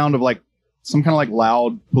is the sound of like some kind of like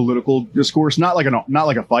loud political discourse, not like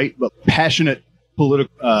a fight, but passionate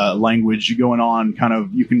political language going on.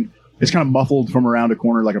 It's kind of muffled from around a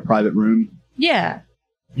corner like a private room. Yeah.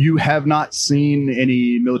 You have not seen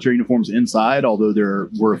any military uniforms inside, although there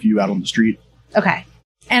were a few out on the street. Okay.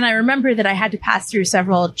 And I remember that I had to pass through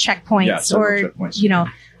several checkpoints, Yeah, several checkpoints.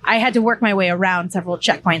 I had to work my way around several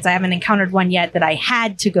checkpoints. I haven't encountered one yet that I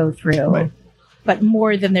had to go through, Right. but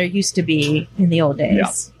more than there used to be in the old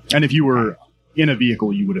days. Yeah. And if you were in a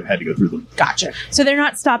vehicle, you would have had to go through them. Gotcha. So they're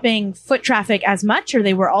not stopping foot traffic as much, or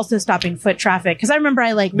they were also stopping foot traffic? Because I remember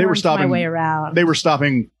I They were wormed stopping my way around. They were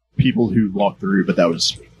stopping people who walked through, but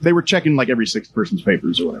they were checking like every 6th person's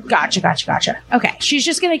papers or whatever. Gotcha. Okay. She's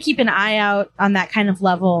just going to keep an eye out on that kind of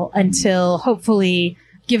level until hopefully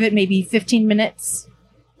give it maybe 15 minutes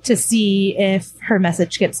to see if her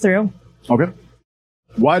message gets through. Okay.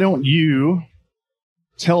 Why don't you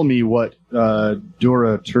tell me what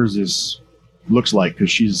Dora Terzis looks like?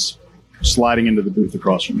 Because she's sliding into the booth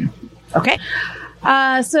across from you. Okay.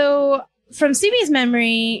 So from CB's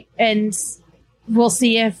memory, and we'll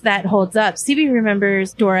see if that holds up, CB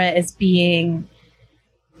remembers Dora as being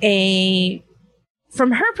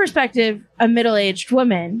from her perspective, a middle-aged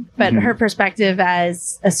woman, but her perspective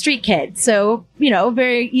as a street kid. So,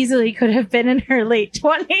 very easily could have been in her late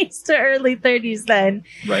 20s to early 30s then.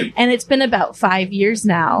 Right. And it's been about 5 years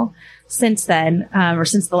now since then, or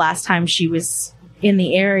since the last time she was in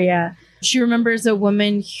the area. She remembers a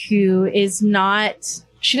woman who is not,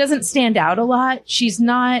 she doesn't stand out a lot. She's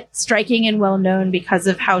not striking and well known because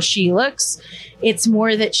of how she looks. It's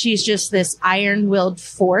more that she's just this iron-willed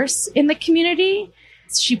force in the community.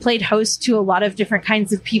 She played host to a lot of different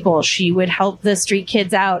kinds of people. She would help the street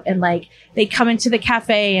kids out, and like they'd come into the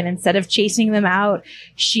cafe, and instead of chasing them out,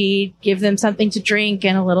 she'd give them something to drink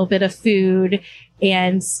and a little bit of food,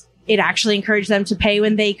 and it actually encouraged them to pay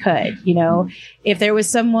when they could. You know, if there was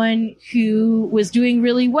someone who was doing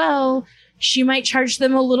really well, she might charge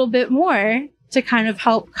them a little bit more to kind of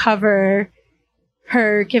help cover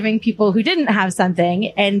her giving people who didn't have something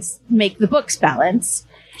and make the books balance.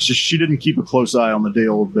 So she didn't keep a close eye on the day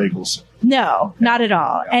old bagels. No, not at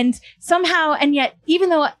all. And somehow, and yet, even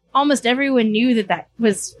though almost everyone knew that that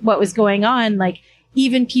was what was going on, like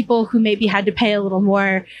even people who maybe had to pay a little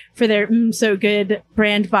more for their so good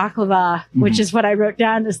brand baklava, which is what I wrote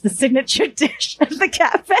down as the signature dish of the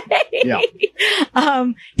cafe,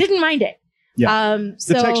 didn't mind it. Yeah.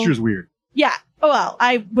 So, the texture's weird. Yeah. Well,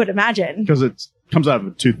 I would imagine. Because it comes out of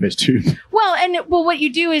a toothpaste tube. Well, what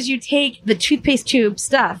you do is you take the toothpaste tube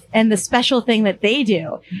stuff, and the special thing that they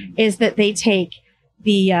do is that they take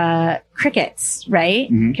the crickets, right?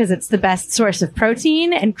 Because it's the best source of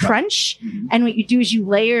protein and crunch. And what you do is you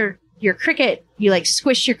layer your cricket, you like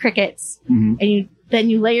squish your crickets, and then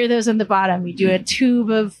you layer those on the bottom. You do a tube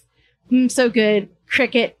of so good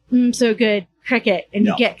cricket, so good cricket, and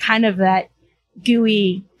you get kind of that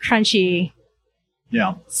gooey, crunchy,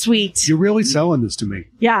 sweet. You're really selling this to me.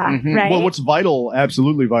 Yeah, right. Well, what's vital,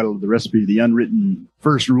 absolutely vital to the recipe, the unwritten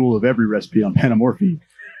first rule of every recipe on Panamorphy,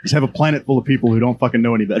 is have a planet full of people who don't fucking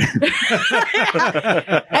know any better.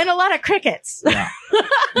 And a lot of crickets.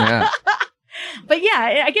 Yeah. But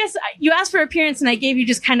yeah, I guess you asked for appearance and I gave you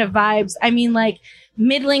just kind of vibes. I mean, like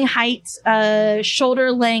middling height,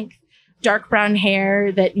 shoulder length, dark brown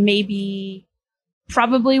hair that maybe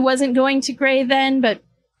probably wasn't going to gray then, but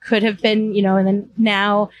could have been, you know, and then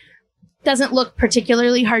now doesn't look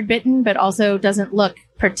particularly hard bitten, but also doesn't look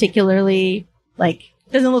particularly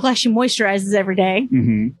doesn't look like she moisturizes every day.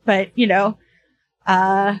 But, you know,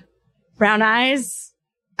 brown eyes.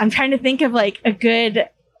 I'm trying to think of like a good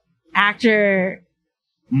actor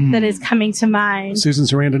that is coming to mind. Susan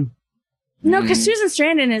Sarandon? No, because Susan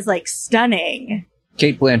Sarandon is like stunning.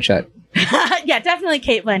 Kate Blanchett. Yeah, definitely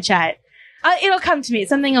Kate Blanchett. It'll come to me.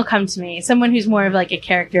 Something will come to me. Someone who's more of like a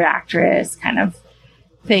character actress kind of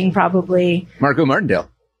thing, probably. Margot Martindale.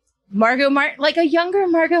 Like a younger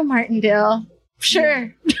Margot Martindale.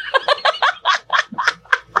 Sure.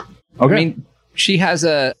 Okay. I mean, she has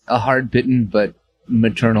a hard-bitten but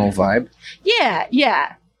maternal vibe.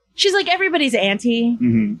 Yeah. She's like everybody's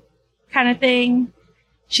auntie kind of thing.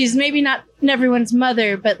 She's maybe not everyone's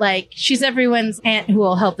mother, but like she's everyone's aunt who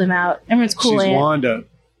will help them out. Everyone's cool She's aunt. Wanda.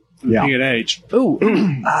 Yeah. P&H.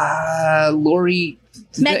 Lori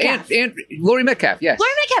Metcalf. Lori Metcalf, yes.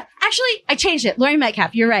 Lori Metcalf. Actually, I changed it. Lori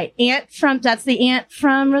Metcalf. You're right. That's the aunt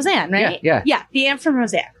from Roseanne, right? Yeah. Yeah, the aunt from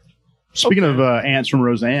Roseanne. Speaking of ants from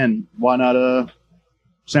Roseanne, why not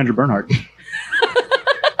Sandra Bernhardt?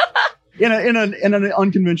 in an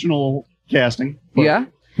unconventional casting. But Yeah.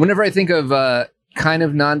 Whenever I think of kind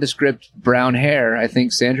of nondescript brown hair, I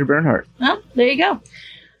think Sandra Bernhardt. Well, there you go.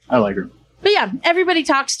 I like her. But yeah, everybody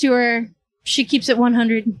talks to her. She keeps it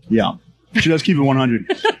 100. Yeah. She does keep it 100.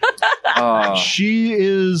 She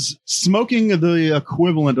is smoking the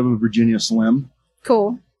equivalent of a Virginia Slim,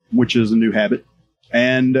 Cool. which is a new habit.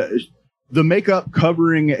 And the makeup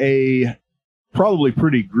covering a probably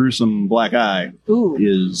pretty gruesome black eye Ooh,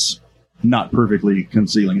 is not perfectly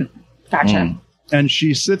concealing it. gotcha. And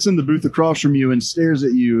she sits in the booth across from you and stares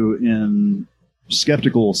at you in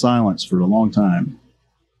skeptical silence for a long time.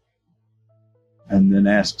 And then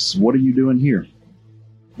asks, "What are you doing here?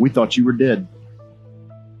 We thought you were dead."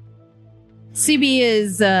 CB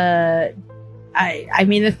is, I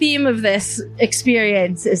mean, the theme of this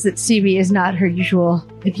experience is that CB is not her usual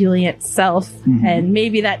ebullient self. And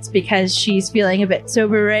maybe that's because she's feeling a bit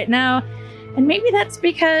sober right now. And maybe that's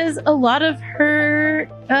because a lot of her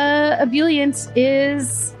ebullience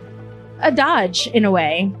is a dodge in a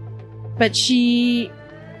way. But she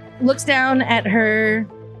looks down at her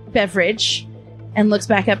beverage and looks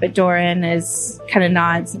back up at Doran as kind of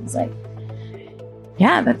nods and is like,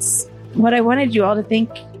 yeah, that's what I wanted you all to think.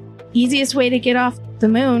 Easiest way to get off the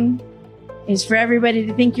moon is for everybody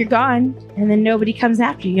to think you're gone, and then nobody comes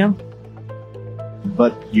after you.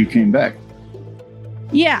 But you came back.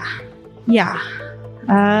 Yeah.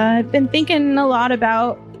 I've been thinking a lot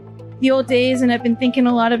about the old days, and I've been thinking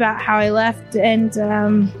a lot about how I left,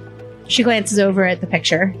 and she glances over at the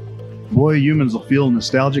picture. Boy, humans will feel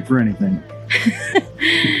nostalgic for anything.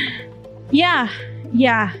 Yeah.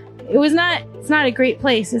 It's not a great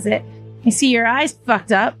place, is it? I see your eyes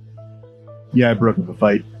fucked up. Yeah, I broke up a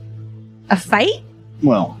fight. A fight?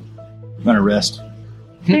 Well, an arrest.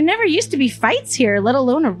 There never used to be fights here, let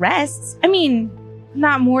alone arrests. I mean,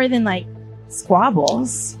 not more than like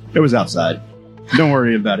squabbles. It was outside. Don't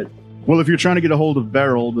worry about it. Well, if you're trying to get a hold of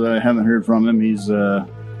Beryl, I haven't heard from him. He's,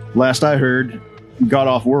 last I heard, got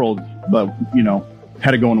off world, but,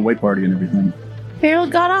 had to go on a white party and everything. Beryl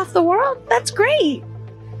got off the world? That's great.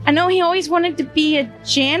 I know he always wanted to be a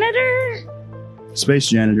janitor. Space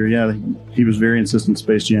janitor, yeah. He was very insistent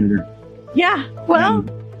space janitor. Yeah, well,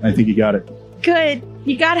 And I think he got it. good.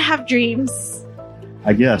 You gotta have dreams.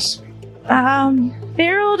 I guess.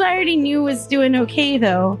 Beryl I already knew was doing okay,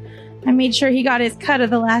 though. I made sure he got his cut of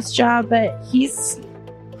the last job, but he's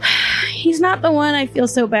not the one I feel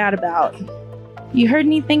so bad about. You heard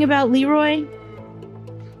anything about Leroy?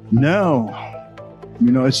 No.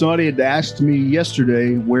 If somebody had asked me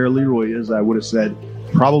yesterday where Leroy is, I would have said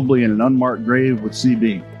probably in an unmarked grave with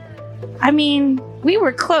CB. I mean, we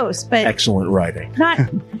were close, but Excellent writing.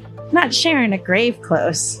 not sharing a grave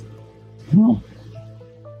close. Well,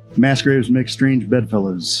 mass graves make strange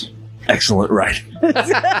bedfellows. Excellent writing.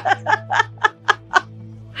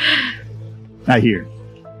 I hear.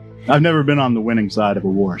 I've never been on the winning side of a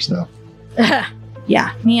war, so.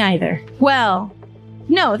 Yeah, me either. Well,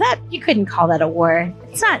 no, that you couldn't call that a war.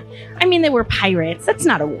 It's not. I mean, they were pirates. That's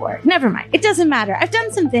not a war. Never mind. It doesn't matter. I've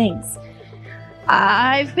done some things.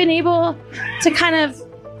 I've been able to kind of,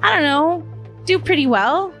 I don't know, do pretty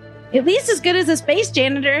well. At least as good as a space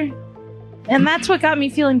janitor. And that's what got me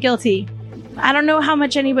feeling guilty. I don't know how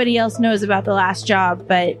much anybody else knows about the last job,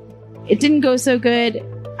 but it didn't go so good.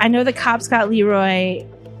 I know the cops got Leroy.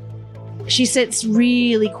 She sits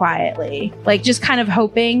really quietly, like just kind of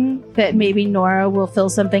hoping that maybe Nora will fill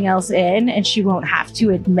something else in and she won't have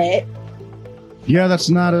to admit. Yeah, that's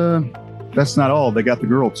not all. They got the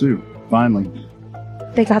girl, too, finally.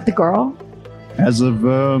 They got the girl? As of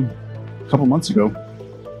a couple months ago.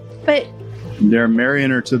 But, They're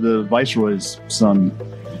marrying her to the Viceroy's son.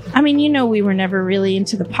 I mean, we were never really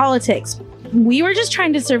into the politics. We were just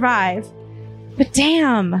trying to survive. But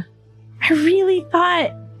damn, I really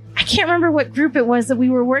thought, I can't remember what group it was that we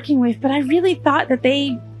were working with, but I really thought that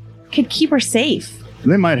they could keep her safe.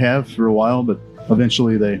 They might have for a while, but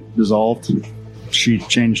eventually they dissolved. She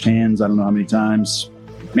changed hands, I don't know how many times.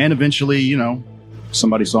 And eventually,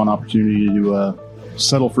 somebody saw an opportunity to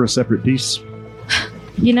settle for a separate piece.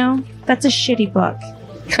 That's a shitty book.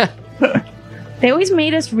 They always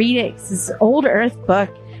made us read it. It's this old Earth book.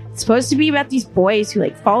 It's supposed to be about these boys who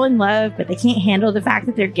fall in love, but they can't handle the fact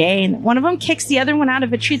that they're gay. And one of them kicks the other one out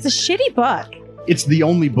of a tree. It's a shitty book. It's the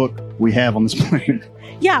only book we have on this planet.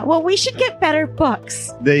 Yeah, well, we should get better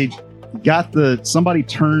books. They got somebody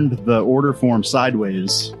turned the order form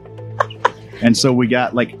sideways. And so we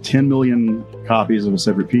got 10 million copies of a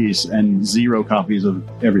separate piece and 0 copies of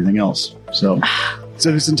everything else. So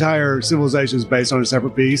this entire civilization is based on a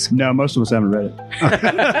separate piece? no, most of us haven't read it.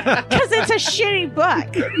 Because it's a shitty book.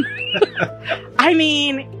 I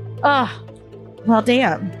mean, well,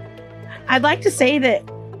 damn. I'd like to say that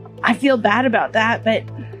I feel bad about that, but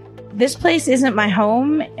this place isn't my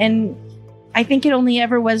home, and I think it only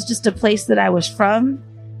ever was just a place that I was from.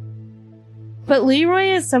 But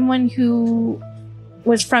Leroy is someone who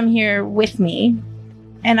was from here with me,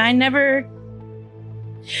 and I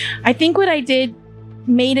think what I did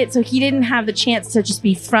made it so he didn't have the chance to just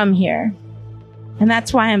be from here. And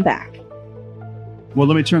that's why I'm back. Well,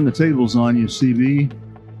 let me turn the tables on you, CB.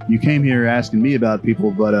 You came here asking me about people,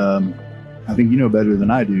 but I think you know better than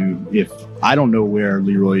I do. If I don't know where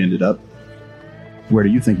Leroy ended up, where do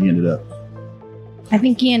you think he ended up? I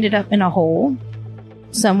think he ended up in a hole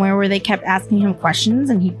somewhere where they kept asking him questions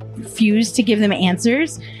and he refused to give them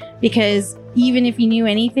answers, because even if he knew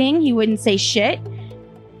anything, he wouldn't say shit.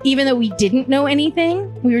 Even though we didn't know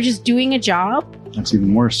anything, we were just doing a job. That's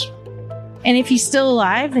even worse. And if he's still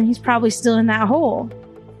alive, then he's probably still in that hole.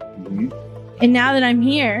 Mm-hmm. And now that I'm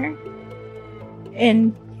here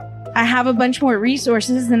and I have a bunch more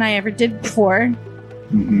resources than I ever did before,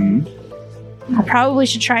 Mm-hmm. I probably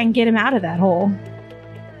should try and get him out of that hole.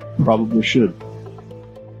 Probably should.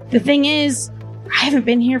 The thing is, I haven't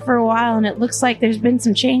been here for a while and it looks like there's been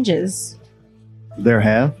some changes. There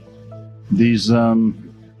have. These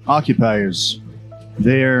occupiers,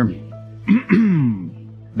 they're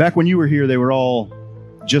back when you were here, they were all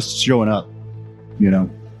just showing up,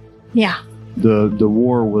 Yeah. The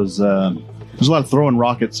war was there's a lot of throwing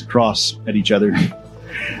rockets across at each other.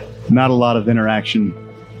 Not a lot of interaction.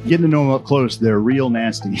 Getting to know them up close, they're real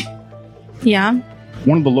nasty. Yeah.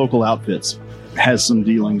 One of the local outfits has some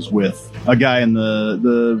dealings with a guy in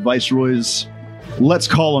the Viceroy's, let's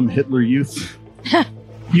call him Hitler Youth.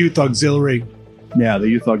 Youth Auxiliary. Yeah, the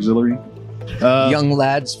Youth Auxiliary. Young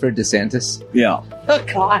lads for DeSantis. Yeah. Oh,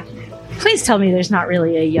 God. Please tell me there's not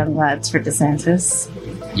really a Young Lads for DeSantis.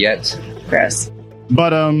 Yet. Gross.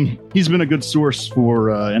 But he's been a good source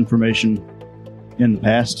for information in the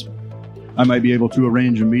past. I might be able to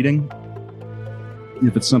arrange a meeting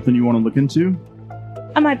if it's something you want to look into.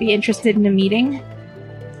 I might be interested in a meeting.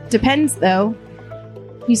 Depends, though.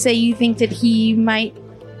 You say you think that he might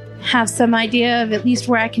have some idea of at least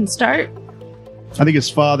where I can start? I think his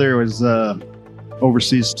father was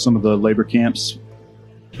oversees some of the labor camps.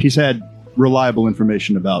 He's had reliable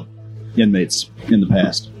information about inmates in the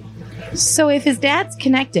past. So if his dad's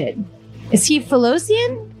connected, is he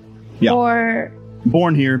Philosian? Yeah. Or,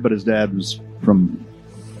 Born here, but his dad was from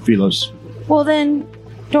Philos. well then,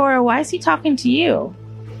 Dora, why is he talking to you?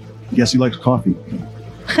 Guess he likes coffee.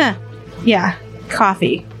 Huh. Yeah,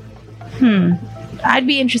 coffee. I'd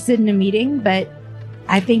be interested in a meeting, but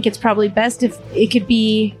I think it's probably best if it could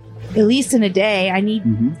be at least in a day. I need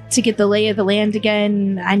to get the lay of the land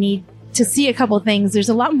again. I need to see a couple things. There's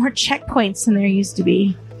a lot more checkpoints than there used to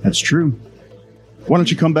be. That's true. Why don't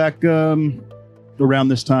you come back around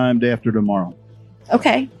this time, day after tomorrow?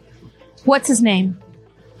 Okay. What's his name?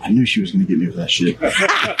 I knew she was going to get me with that shit.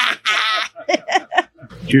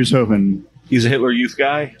 Here's hoping. He's a Hitler Youth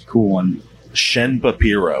guy. Cool one. Shen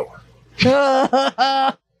Papiro.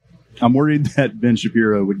 I'm worried that Ben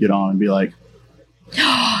Shapiro would get on and be like,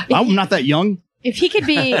 I'm not that young. If he could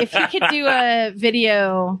do a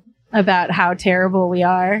video about how terrible we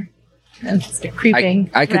are. It's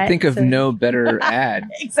creeping. I could right? think of So- no better ad.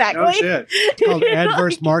 Exactly. Oh, shit. It's called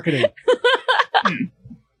adverse marketing.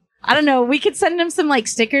 I don't know. We could send him some like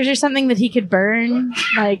stickers or something that he could burn.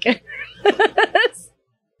 Like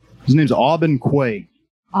His name's Aubin Quay.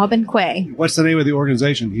 Aubin Quay. What's the name of the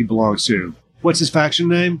organization he belongs to? What's his faction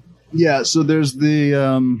name? Yeah, so there's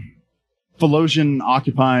the Philosian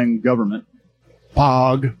Occupying Government.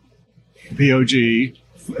 POG. POG.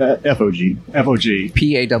 FOG. FOG.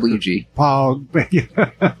 PAWG.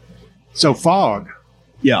 POG. So FOG.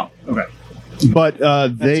 Yeah. Okay. But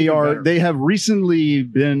even better. they have recently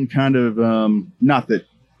been kind of, not that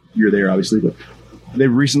you're there, obviously, but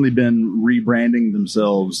they've recently been rebranding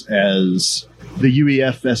themselves as the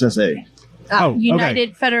UEF SSA, Oh,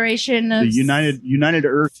 United Federation of the United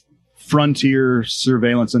Earth Frontier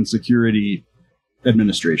Surveillance and Security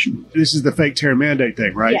Administration. This is the fake terror mandate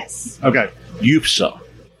thing, right? Yes. Okay. UPSA.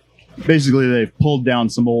 Basically, they've pulled down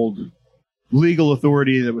some old legal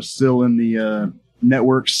authority that was still in the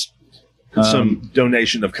networks. Some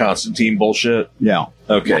donation of Constantine bullshit. Yeah.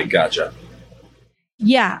 Okay, gotcha.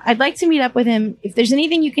 Yeah, I'd like to meet up with him. If there's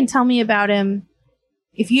anything you can tell me about him,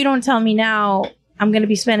 if you don't tell me now, I'm going to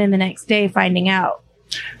be spending the next day finding out.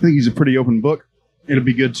 I think he's a pretty open book. It'll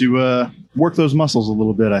be good to work those muscles a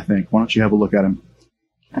little bit, I think. Why don't you have a look at him?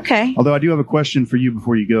 Okay. Although I do have a question for you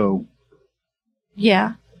before you go.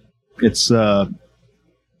 Yeah. It's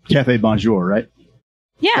Cafe Bonjour, right?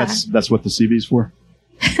 Yeah. That's what the CV's for?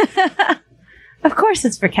 Of course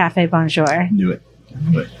it's for Cafe Bonjour. Knew it.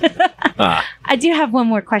 I do have one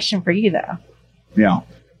more question for you, though. Yeah.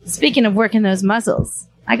 Speaking of working those muscles,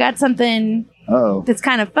 I got something Uh-oh. that's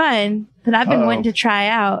kind of fun that I've been Uh-oh. wanting to try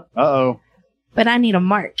out, Uh-oh. but I need a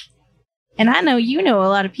mark. And I know you know a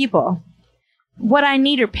lot of people. What I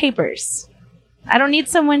need are papers. I don't need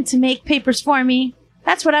someone to make papers for me.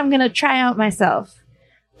 That's what I'm going to try out myself.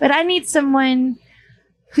 But I need someone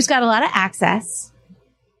who's got a lot of access,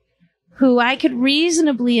 who I could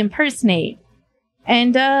reasonably impersonate,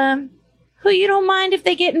 and who you don't mind if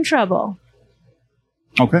they get in trouble.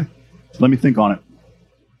 Okay. Let me think on it.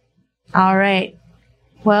 All right.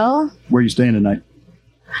 Well, Where are you staying tonight?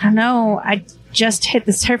 I don't know. I just hit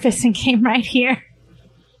the surface and came right here.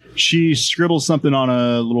 She scribbles something on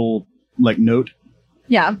a little, note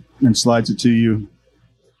Yeah. and slides it to you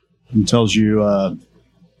and tells you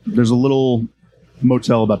there's a little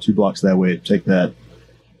motel about 2 blocks that way. Take that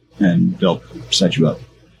and they'll set you up.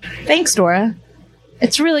 Thanks, Dora.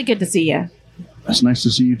 It's really good to see you. That's nice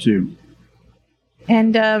to see you too.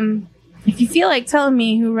 And if you feel like telling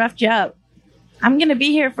me who roughed you up, I'm going to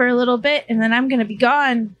be here for a little bit and then I'm going to be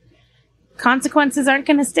gone. Consequences aren't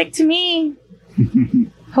going to stick to me.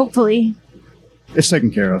 Hopefully. It's taken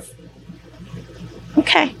care of.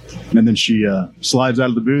 Okay. And then she slides out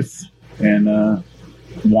of the booth and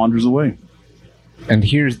wanders away. And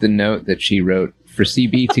here's the note that she wrote for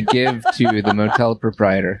CB to give to the motel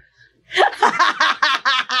proprietor.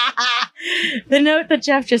 The note that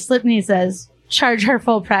Jeff just slipped me says, charge her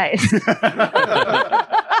full price.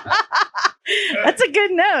 That's a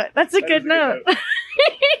good note. That's a good note.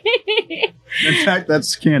 In fact,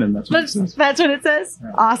 that's canon. That's what it says. That's what it says?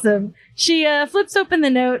 Yeah. Awesome. She flips open the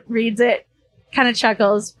note, reads it, kind of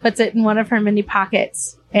chuckles, puts it in one of her mini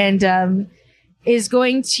pockets, and is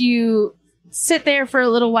going to sit there for a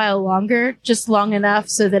little while longer, just long enough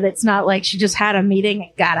so that it's not like she just had a meeting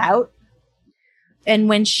and got out. And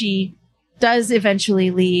when she does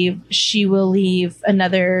eventually leave, she will leave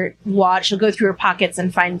another wad. She'll go through her pockets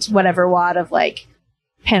and find whatever wad of like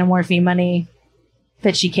Panamorphy money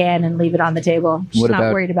that she can and leave it on the table. She's What not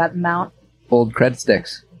about- worried about the amount. Old cred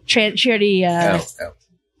sticks. She already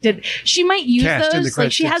did. She might use Cashed in the those. Like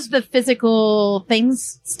cred she sticks. has the physical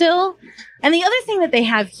things still. And the other thing that they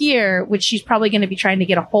have here, which she's probably going to be trying to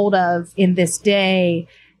get a hold of in this day,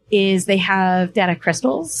 is they have data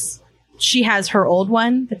crystals. She has her old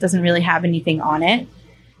one that doesn't really have anything on it.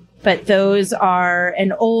 But those are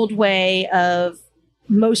an old way of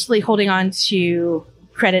mostly holding on to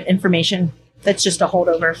credit information that's just a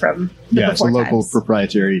holdover from the Yeah, it's a before local times.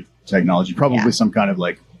 proprietary technology. Probably Yeah. some kind of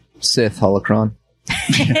like, Sith holocron.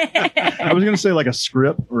 I was going to say like a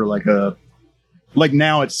script or like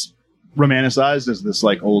now it's romanticized as this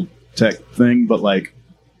like old tech thing, but like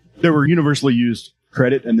there were universally used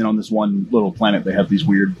credit. And then on this one little planet, they have these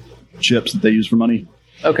weird chips that they use for money.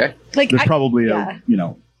 Okay. Like There's I- probably yeah.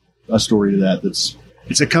 a story to that. That's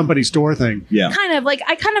It's a company store thing. yeah. kind of like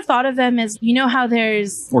I kind of thought of them as, you know how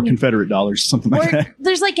there's Or Confederate dollars, something like or that.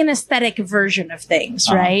 there's like an aesthetic version of things,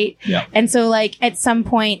 right? Yeah. And so like at some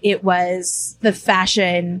point it was the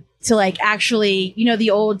fashion to like actually,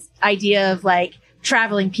 the old idea of like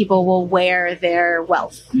traveling people will wear their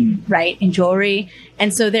wealth, right? In jewelry.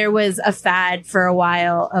 And so there was a fad for a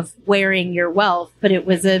while of wearing your wealth, but it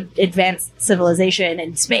was an advanced civilization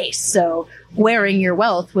in space. So wearing your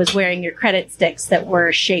wealth was wearing your credit sticks that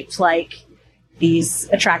were shaped like these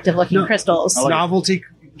attractive looking No. crystals. Novelty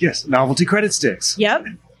credit sticks. Yep.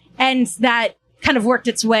 And that kind of worked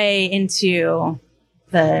its way into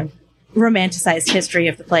the romanticized history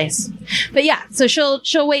of the place. But yeah, so she'll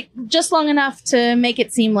wait just long enough to make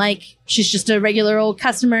it seem like she's just a regular old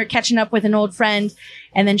customer catching up with an old friend,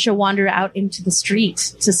 and then she'll wander out into the street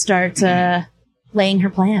to start laying her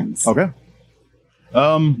plans. Okay.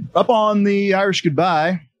 Up on the Irish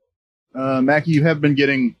Goodbye, Mackie, you have been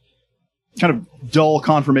getting kind of dull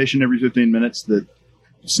confirmation every 15 minutes that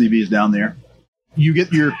CB is down there. You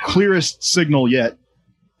get your clearest signal yet.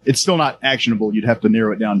 It's still not actionable. You'd have to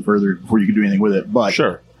narrow it down further before you could do anything with it. But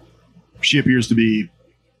Sure. she appears to be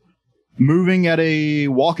moving at a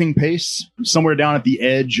walking pace somewhere down at the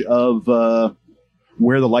edge of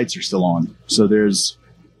where the lights are still on. So there's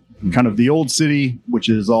kind of the old city, which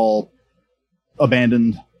is all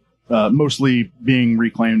abandoned, mostly being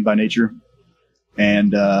reclaimed by nature,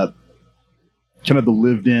 and kind of the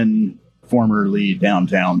lived-in, formerly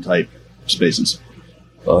downtown type spaces.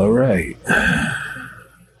 All right.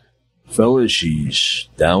 Fellas, she's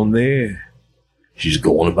down there. She's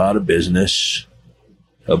going about her business.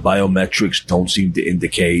 Her biometrics don't seem to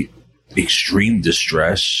indicate extreme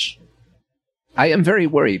distress. I am very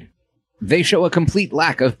worried. They show a complete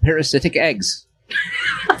lack of parasitic eggs.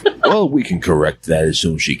 Well, we can correct that as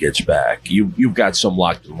soon as she gets back. You've got some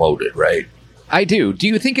locked and loaded, right? I do. Do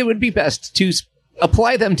you think it would be best to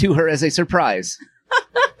apply them to her as a surprise?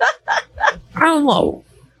 I don't know.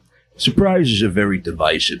 Surprises are very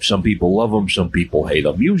divisive. Some people love them, some people hate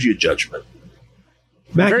them. Use your judgment.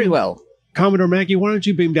 Mackie, Very well. Commodore Mackie, why don't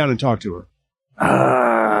you beam down and talk to her?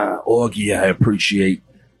 Augie, I appreciate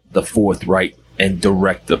the forthright and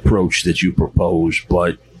direct approach that you propose,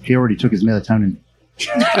 but He already took his melatonin.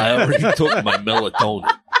 I already took my melatonin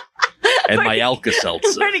and my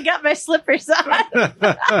Alka-Seltzer. Already got my slippers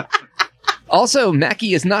on. Also,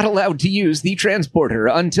 Mackie is not allowed to use the transporter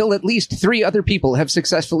until at least 3 other people have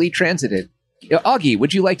successfully transited. Augie,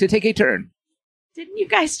 would you like to take a turn? Didn't you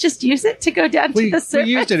guys just use it to go down to We the surface?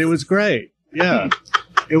 used it. It was great. Yeah.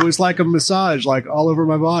 It was like a massage, like all over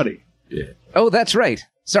my body. Oh, that's right.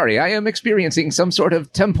 Sorry, I am experiencing some sort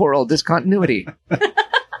of temporal discontinuity.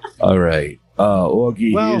 All right.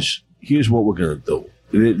 Augie, Well- here's what we're going to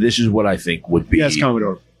do. This is what I think would be... Yes,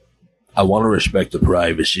 Commodore. I want to respect the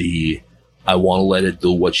privacy. I want to let it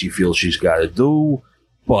do what she feels she's got to do.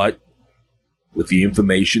 But with the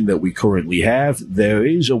information that we currently have, there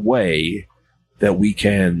is a way that we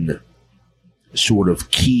can sort of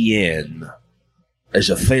key in as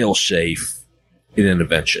a fail-safe in an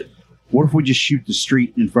intervention. What if we just shoot the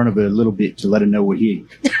street in front of it a little bit to let him know we're here?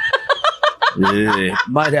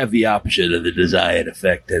 Might have the opposite of the desired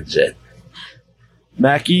effect, that's it.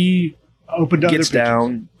 Mackie Opened other gets pictures.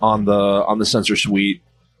 down on the sensor suite,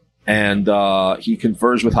 and he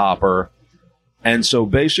confers with Hopper, And so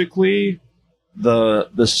basically,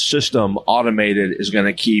 the system automated is going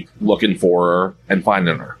to keep looking for her and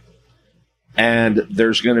finding her. And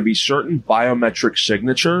there's going to be certain biometric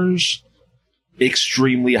signatures,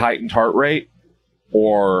 extremely heightened heart rate,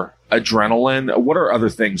 or adrenaline. What are other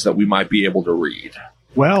things that we might be able to read?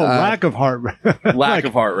 Well, lack of heart rate. Lack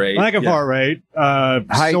of heart rate. Lack of heart rate.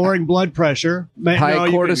 Soaring blood pressure. High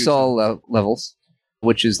cortisol levels,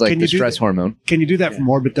 which is like the stress hormone. Can you do that from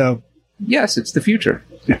orbit, though? Yes, it's the future.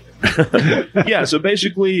 Yeah, so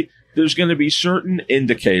basically, there's going to be certain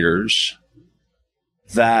indicators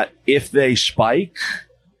that if they spike,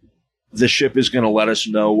 the ship is going to let us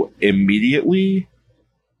know immediately,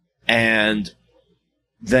 and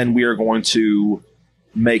then we are going to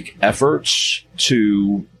make efforts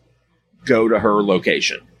to go to her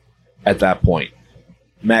location at that point.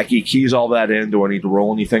 Mackie, keys all that in. Do I need to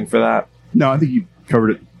roll anything for that? No, I think you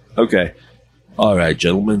covered it. Okay. All right,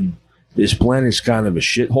 gentlemen. This planet's kind of a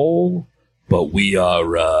shithole, but we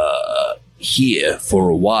are here for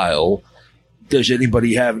a while. Does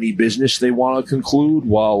anybody have any business they want to conclude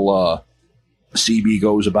while CB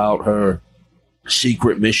goes about her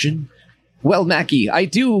secret mission? Well, Mackie, I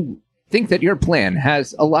do think that your plan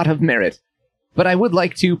has a lot of merit, but I would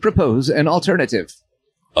like to propose an alternative.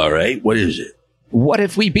 All right, what is it? What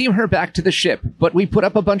if we beam her back to the ship, but we put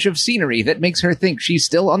up a bunch of scenery that makes her think she's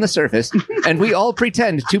still on the surface, and we all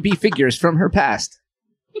pretend to be figures from her past?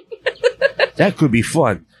 That could be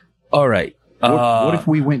fun. All right. What if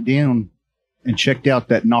we went down and checked out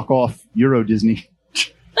that knockoff Euro Disney?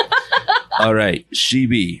 All right,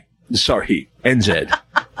 CB. Sorry, NZ.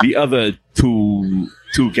 The other two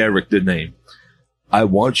character name. I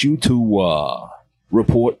want you to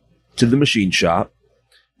report to the machine shop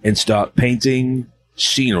and start painting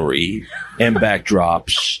scenery and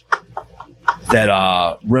backdrops that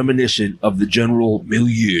are reminiscent of the general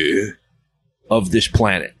milieu of this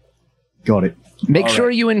planet. Got it. Make sure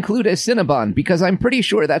you include a Cinnabon, because I'm pretty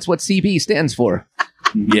sure that's what CB stands for.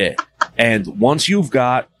 Yeah. And once you've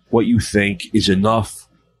got what you think is enough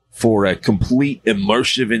for a complete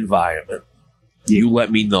immersive environment, you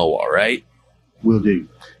let me know, all right? Will do.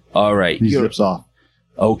 All right. He zips off.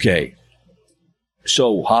 Okay.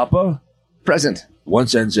 So, Hopper? Present.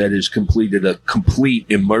 Once NZ has completed a complete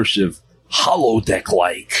immersive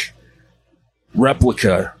holodeck-like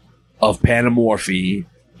replica of Panamorphy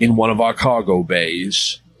in one of our cargo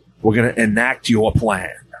bays, we're going to enact your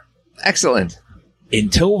plan. Excellent.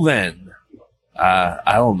 Until then,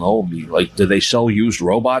 I don't know, do they sell used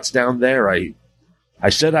robots down there? I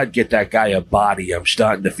said I'd get that guy a body. I'm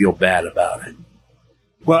starting to feel bad about it.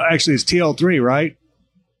 Well, actually, it's TL3, right?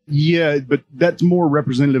 Yeah, but that's more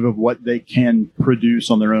representative of what they can produce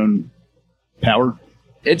on their own power.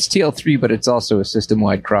 It's TL3, but it's also a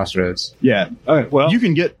system-wide crossroads. Yeah. All right, well, You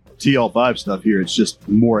can get TL5 stuff here. It's just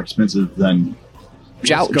more expensive than...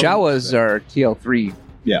 Jawas are TL3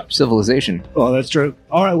 civilization. oh, that's true.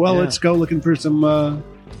 All right, well, let's go looking for some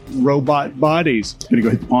robot bodies. Gonna go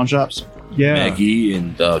hit the pawn shops. Yeah. Maggie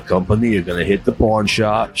and company are going to hit the pawn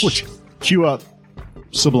shops. Queue up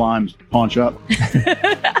Sublime's pawn shop.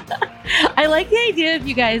 I like the idea of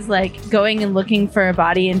you guys like going and looking for a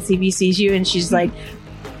body and CB sees you and she's like,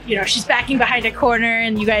 she's backing behind a corner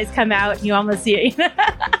and you guys come out and you almost see it.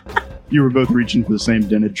 You were both reaching for the same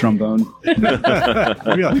dented trombone.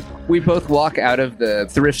 We both walk out of the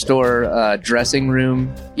thrift store dressing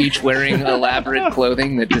room, each wearing elaborate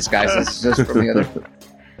clothing that disguises us from the other.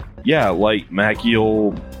 Yeah, like Mackie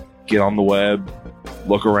will get on the web,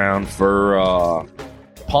 look around for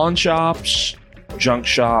pawn shops, junk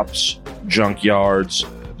shops, junkyards,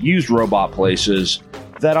 used robot places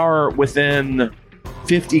that are within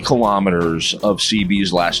 50 kilometers of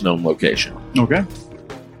CB's last known location. Okay.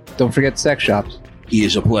 Don't forget sex shops. He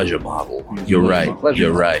is a pleasure model. You're right. Pleasure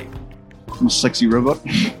You're model. right. I'm a sexy robot.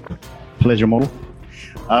 Pleasure model.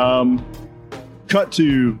 Cut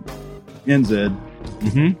to NZ.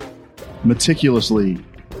 Meticulously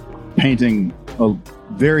painting a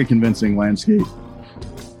very convincing landscape.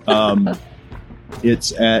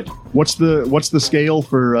 It's at what's the scale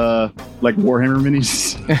for like Warhammer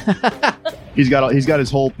minis? He's got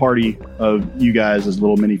his whole party of you guys as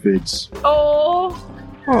little minifigs.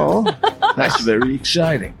 That's very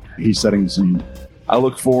exciting. He's setting the scene. I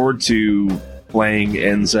look forward to playing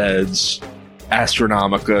NZ's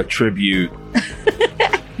Astronomica tribute,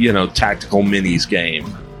 tactical minis game.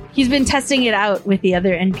 He's been testing it out with the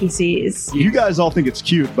other NPCs. You guys all think it's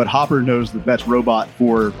cute, but Hopper knows that that's robot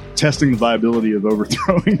for testing the viability of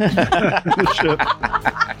overthrowing the ship.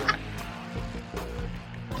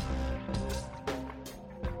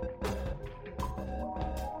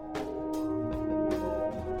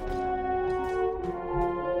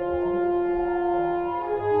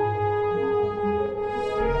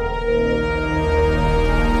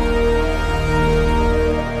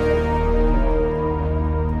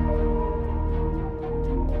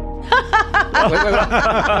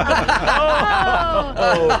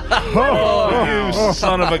 You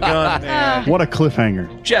son of a gun. What a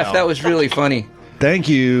cliffhanger. Jeff, that was really funny. Thank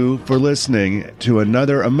you for listening to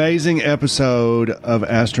another amazing episode of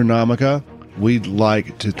Astronomica. We'd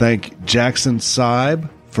like to thank Jackson Seib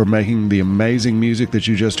for making the amazing music that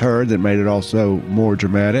you just heard that made it also more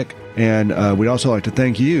dramatic. And we'd also like to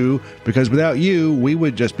thank you, because without you, we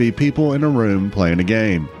would just be people in a room playing a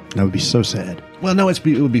game. That would be so sad. Well, no, it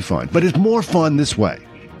would be fun. But it's more fun this way.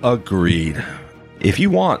 Agreed. If you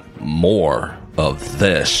want more of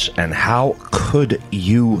this, and how could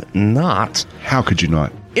you not? How could you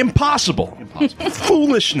not? Impossible.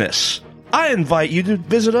 Foolishness. I invite you to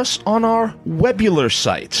visit us on our webular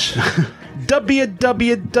site.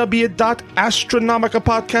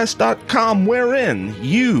 www.astronomicapodcast.com, wherein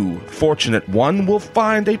you, fortunate one, will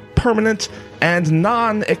find a permanent and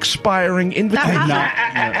non-expiring invitation.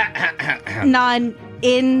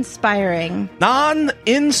 Non-inspiring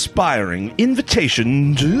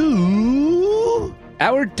invitation to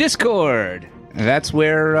Our Discord. That's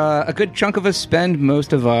where a good chunk of us spend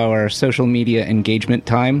most of our social media engagement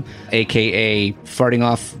time, aka farting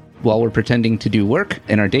off while we're pretending to do work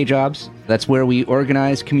in our day jobs. That's where we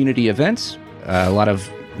organize community events. A lot of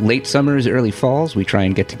late summers, early falls, we try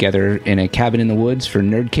and get together in a cabin in the woods for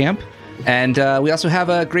Nerd Camp. And we also have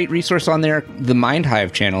a great resource on there, the Mind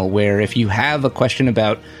Hive channel, where if you have a question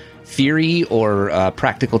about theory or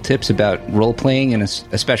practical tips about role-playing, and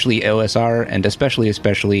especially OSR, and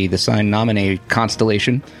especially the Sign Nominee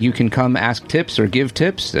constellation, you can come ask tips or give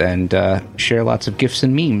tips and share lots of gifs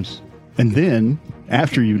and memes. And then,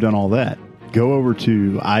 after you've done all that, go over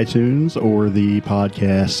to iTunes or the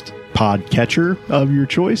podcast podcatcher of your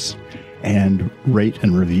choice and rate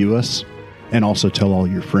and review us. And also tell all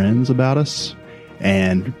your friends about us.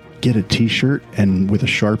 And get a t-shirt and with a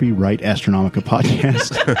Sharpie write Astronomica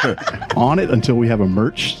Podcast on it until we have a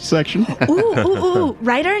merch section. Ooh.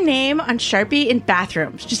 Write our name on Sharpie in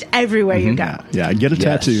bathrooms, just everywhere you go. Yeah, get a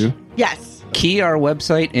tattoo. Yes. Key our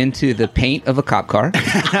website into the paint of a cop car.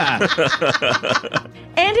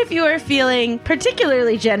 And if you are feeling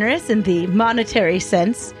particularly generous in the monetary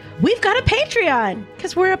sense, we've got a Patreon,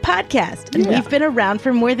 because we're a podcast, and we've been around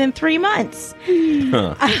for more than 3 months.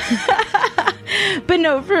 But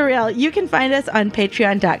no, for real, you can find us on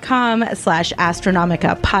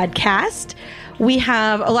patreon.com/Astronomica Podcast. We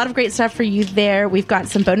have a lot of great stuff for you there. We've got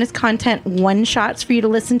some bonus content, one-shots for you to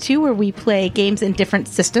listen to, where we play games in different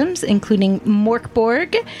systems, including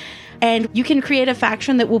Morkborg. And you can create a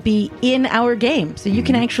faction that will be in our game, so you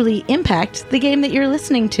can actually impact the game that you're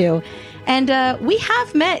listening to. And we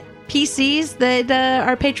have met PCs that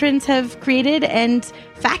our patrons have created and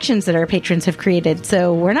factions that our patrons have created.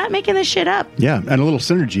 So we're not making this shit up. Yeah, and a little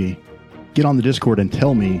synergy. Get on the Discord and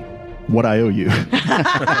tell me what I owe you.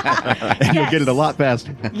 And you'll get it a lot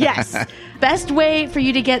faster. Yes. Best way for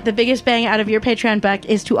you to get the biggest bang out of your Patreon buck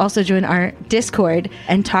is to also join our Discord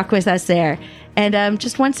and talk with us there. And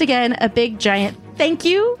just once again, a big giant thank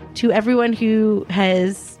you to everyone who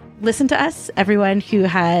has listened to us, everyone who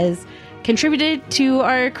has contributed to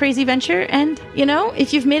our crazy venture. And, you know,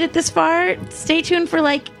 if you've made it this far, stay tuned for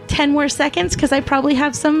like 10 more seconds, because I probably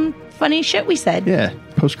have some funny shit we said. Yeah,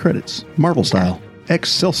 post credits, Marvel style.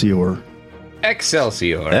 Excelsior.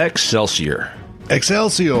 Excelsior. Excelsior.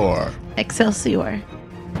 Excelsior. Excelsior.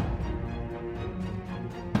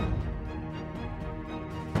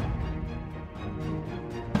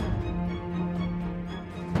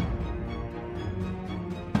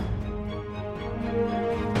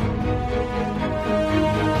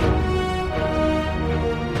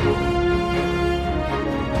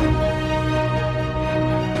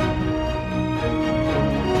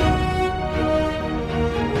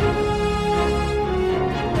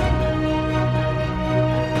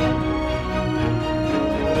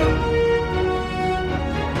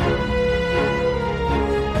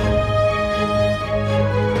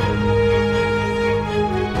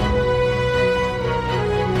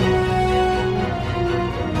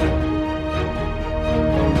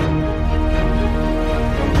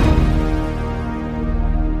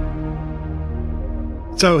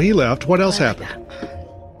 So he left. What else happened?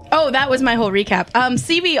 Oh, that was my whole recap.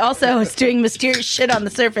 CB also is doing mysterious shit on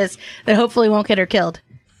the surface that hopefully won't get her killed.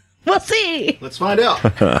 We'll see. Let's find out.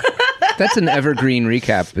 That's an evergreen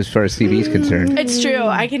recap as far as CB is concerned. It's true.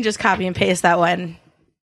 I can just copy and paste that one